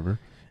happened, whatever.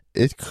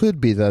 It could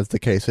be that's the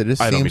case. It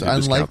just seems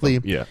unlikely.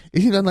 Yeah,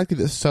 it seems unlikely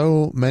that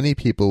so many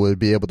people would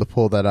be able to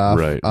pull that off.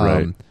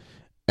 Right.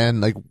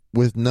 And like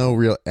with no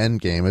real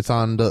end game. It's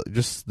on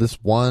just this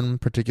one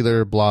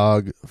particular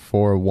blog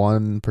for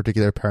one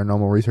particular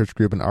paranormal research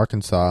group in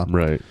Arkansas.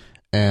 Right.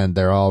 And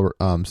they're all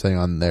saying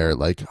on there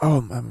like, oh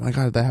my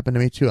God, that happened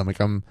to me too. I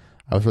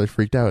was really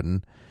freaked out,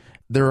 and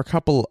there were a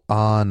couple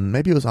on,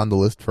 maybe it was on the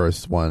list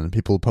first one,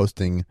 people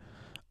posting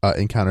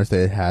encounters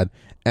they had,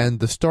 and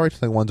the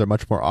storytelling ones are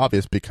much more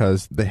obvious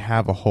because they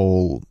have a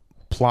whole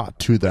plot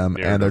to them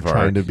and they're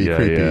trying to be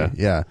creepy.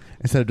 Yeah.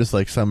 Instead of just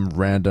like some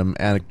random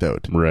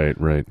anecdote.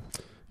 Right.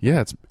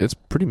 Yeah, it's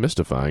pretty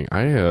mystifying.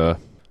 I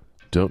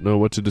don't know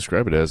what to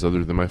describe it as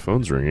other than my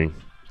phone's ringing.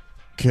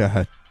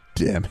 God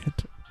damn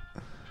it.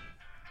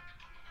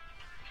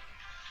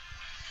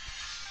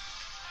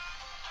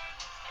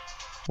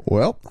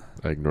 Well,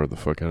 I ignored the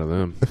fuck out of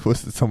them.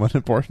 Was it someone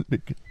important?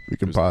 We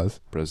can pause.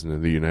 President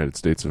of the United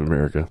States of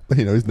America.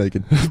 You know, he's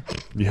naked.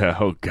 Yeah,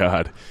 oh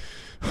God.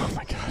 Oh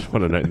my God,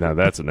 what a night. Now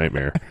that's a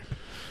nightmare.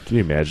 Can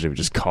you imagine if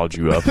he just called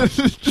you up?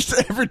 Just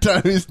every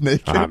time he's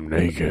naked. I'm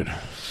naked.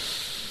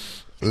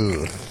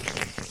 Ugh.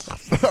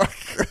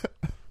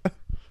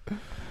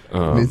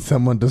 Need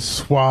someone to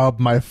swab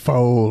my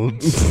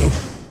folds.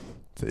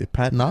 It's a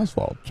Patton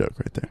Oswalt joke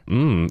right there.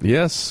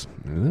 Yes,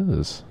 it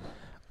is.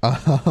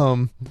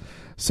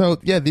 So,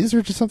 yeah, these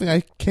are just something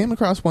I came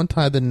across one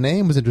time. The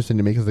name was interesting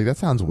to me because, like, that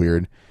sounds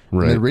weird.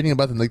 Right. And then reading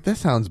about them, like, this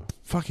sounds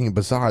fucking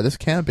bizarre. This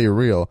can't be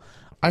real.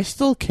 I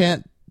still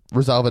can't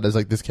resolve it as,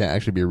 like, this can't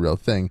actually be a real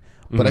thing.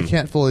 But I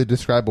can't fully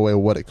describe away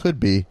what it could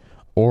be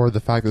or the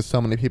fact that so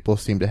many people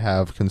seem to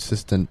have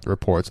consistent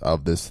reports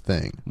of this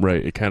thing.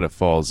 Right. It kind of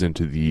falls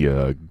into the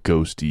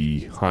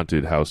ghosty,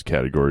 haunted house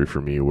category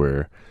for me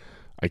where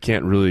I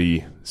can't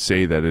really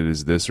say that it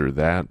is this or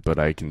that, but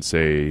I can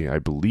say I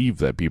believe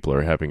that people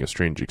are having a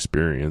strange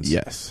experience.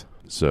 Yes.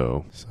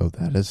 So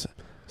that is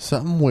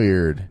something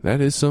weird. That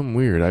is something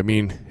weird. I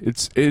mean,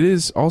 it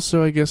is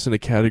also, I guess, in a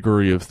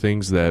category of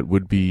things that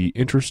would be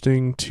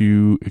interesting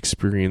to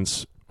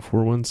experience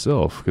for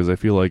oneself, because I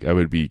feel like I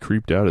would be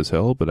creeped out as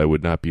hell, but I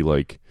would not be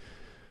like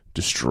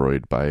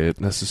destroyed by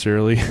it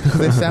necessarily.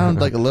 They sound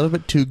like a little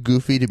bit too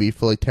goofy to be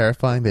fully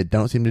terrifying. They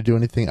don't seem to do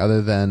anything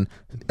other than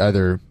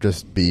either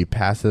just be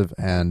passive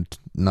and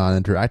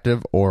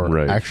non-interactive or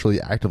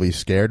actually actively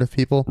scared of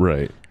people.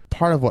 Right.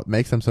 Part of what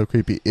makes them so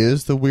creepy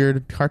is the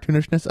weird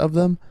cartoonishness of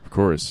them. Of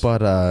course.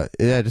 But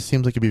it just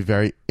seems like it'd be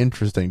very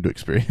interesting to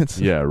experience.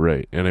 Yeah,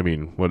 right. And I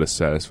mean, what a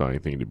satisfying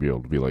thing to be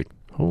able to be like,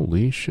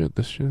 holy shit,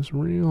 this shit is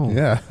real.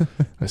 Yeah.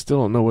 I still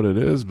don't know what it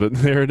is, but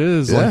there it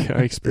is. Yeah. Like,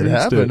 I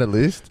experienced it. happened, at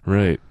least.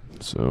 Right.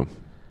 So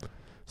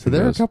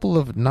there are a couple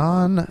of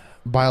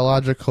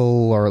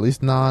non-biological, or at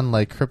least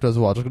like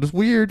cryptozoological, just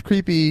weird,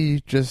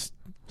 creepy, just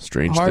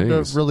strange hard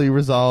things. to really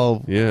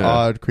resolve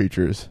odd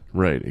creatures.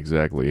 Right,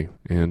 exactly.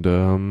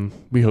 And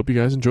we hope you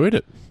guys enjoyed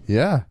it.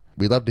 Yeah.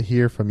 We'd love to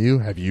hear from you.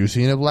 Have you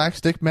seen a black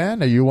stick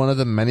man? Are you one of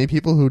the many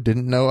people who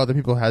didn't know other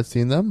people had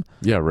seen them?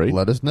 Yeah, right.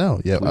 Let us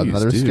know. Yeah, please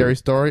another do. Scary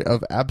story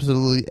of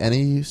absolutely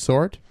any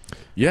sort.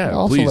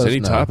 Yeah, please,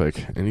 any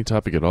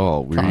topic at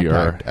all. We Contact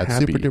are at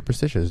happy.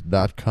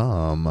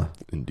 superduperstitious.com.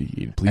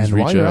 Indeed. Please and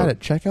reach while you're out. at it,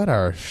 check out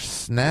our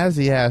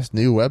snazzy-ass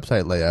new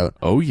website layout.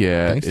 Oh,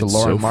 yeah. Thanks to it's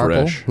Lauren so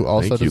Marple, fresh. who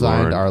also Thank you,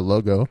 designed Lauren. our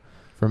logo,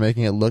 for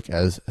making it look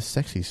as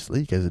sexy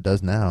sleek as it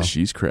does now.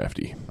 She's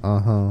crafty.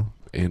 Uh-huh.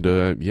 And,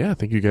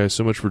 thank you guys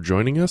so much for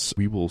joining us.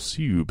 We will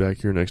see you back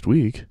here next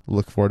week.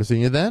 Look forward to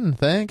seeing you then.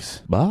 Thanks.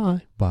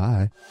 Bye.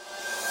 Bye.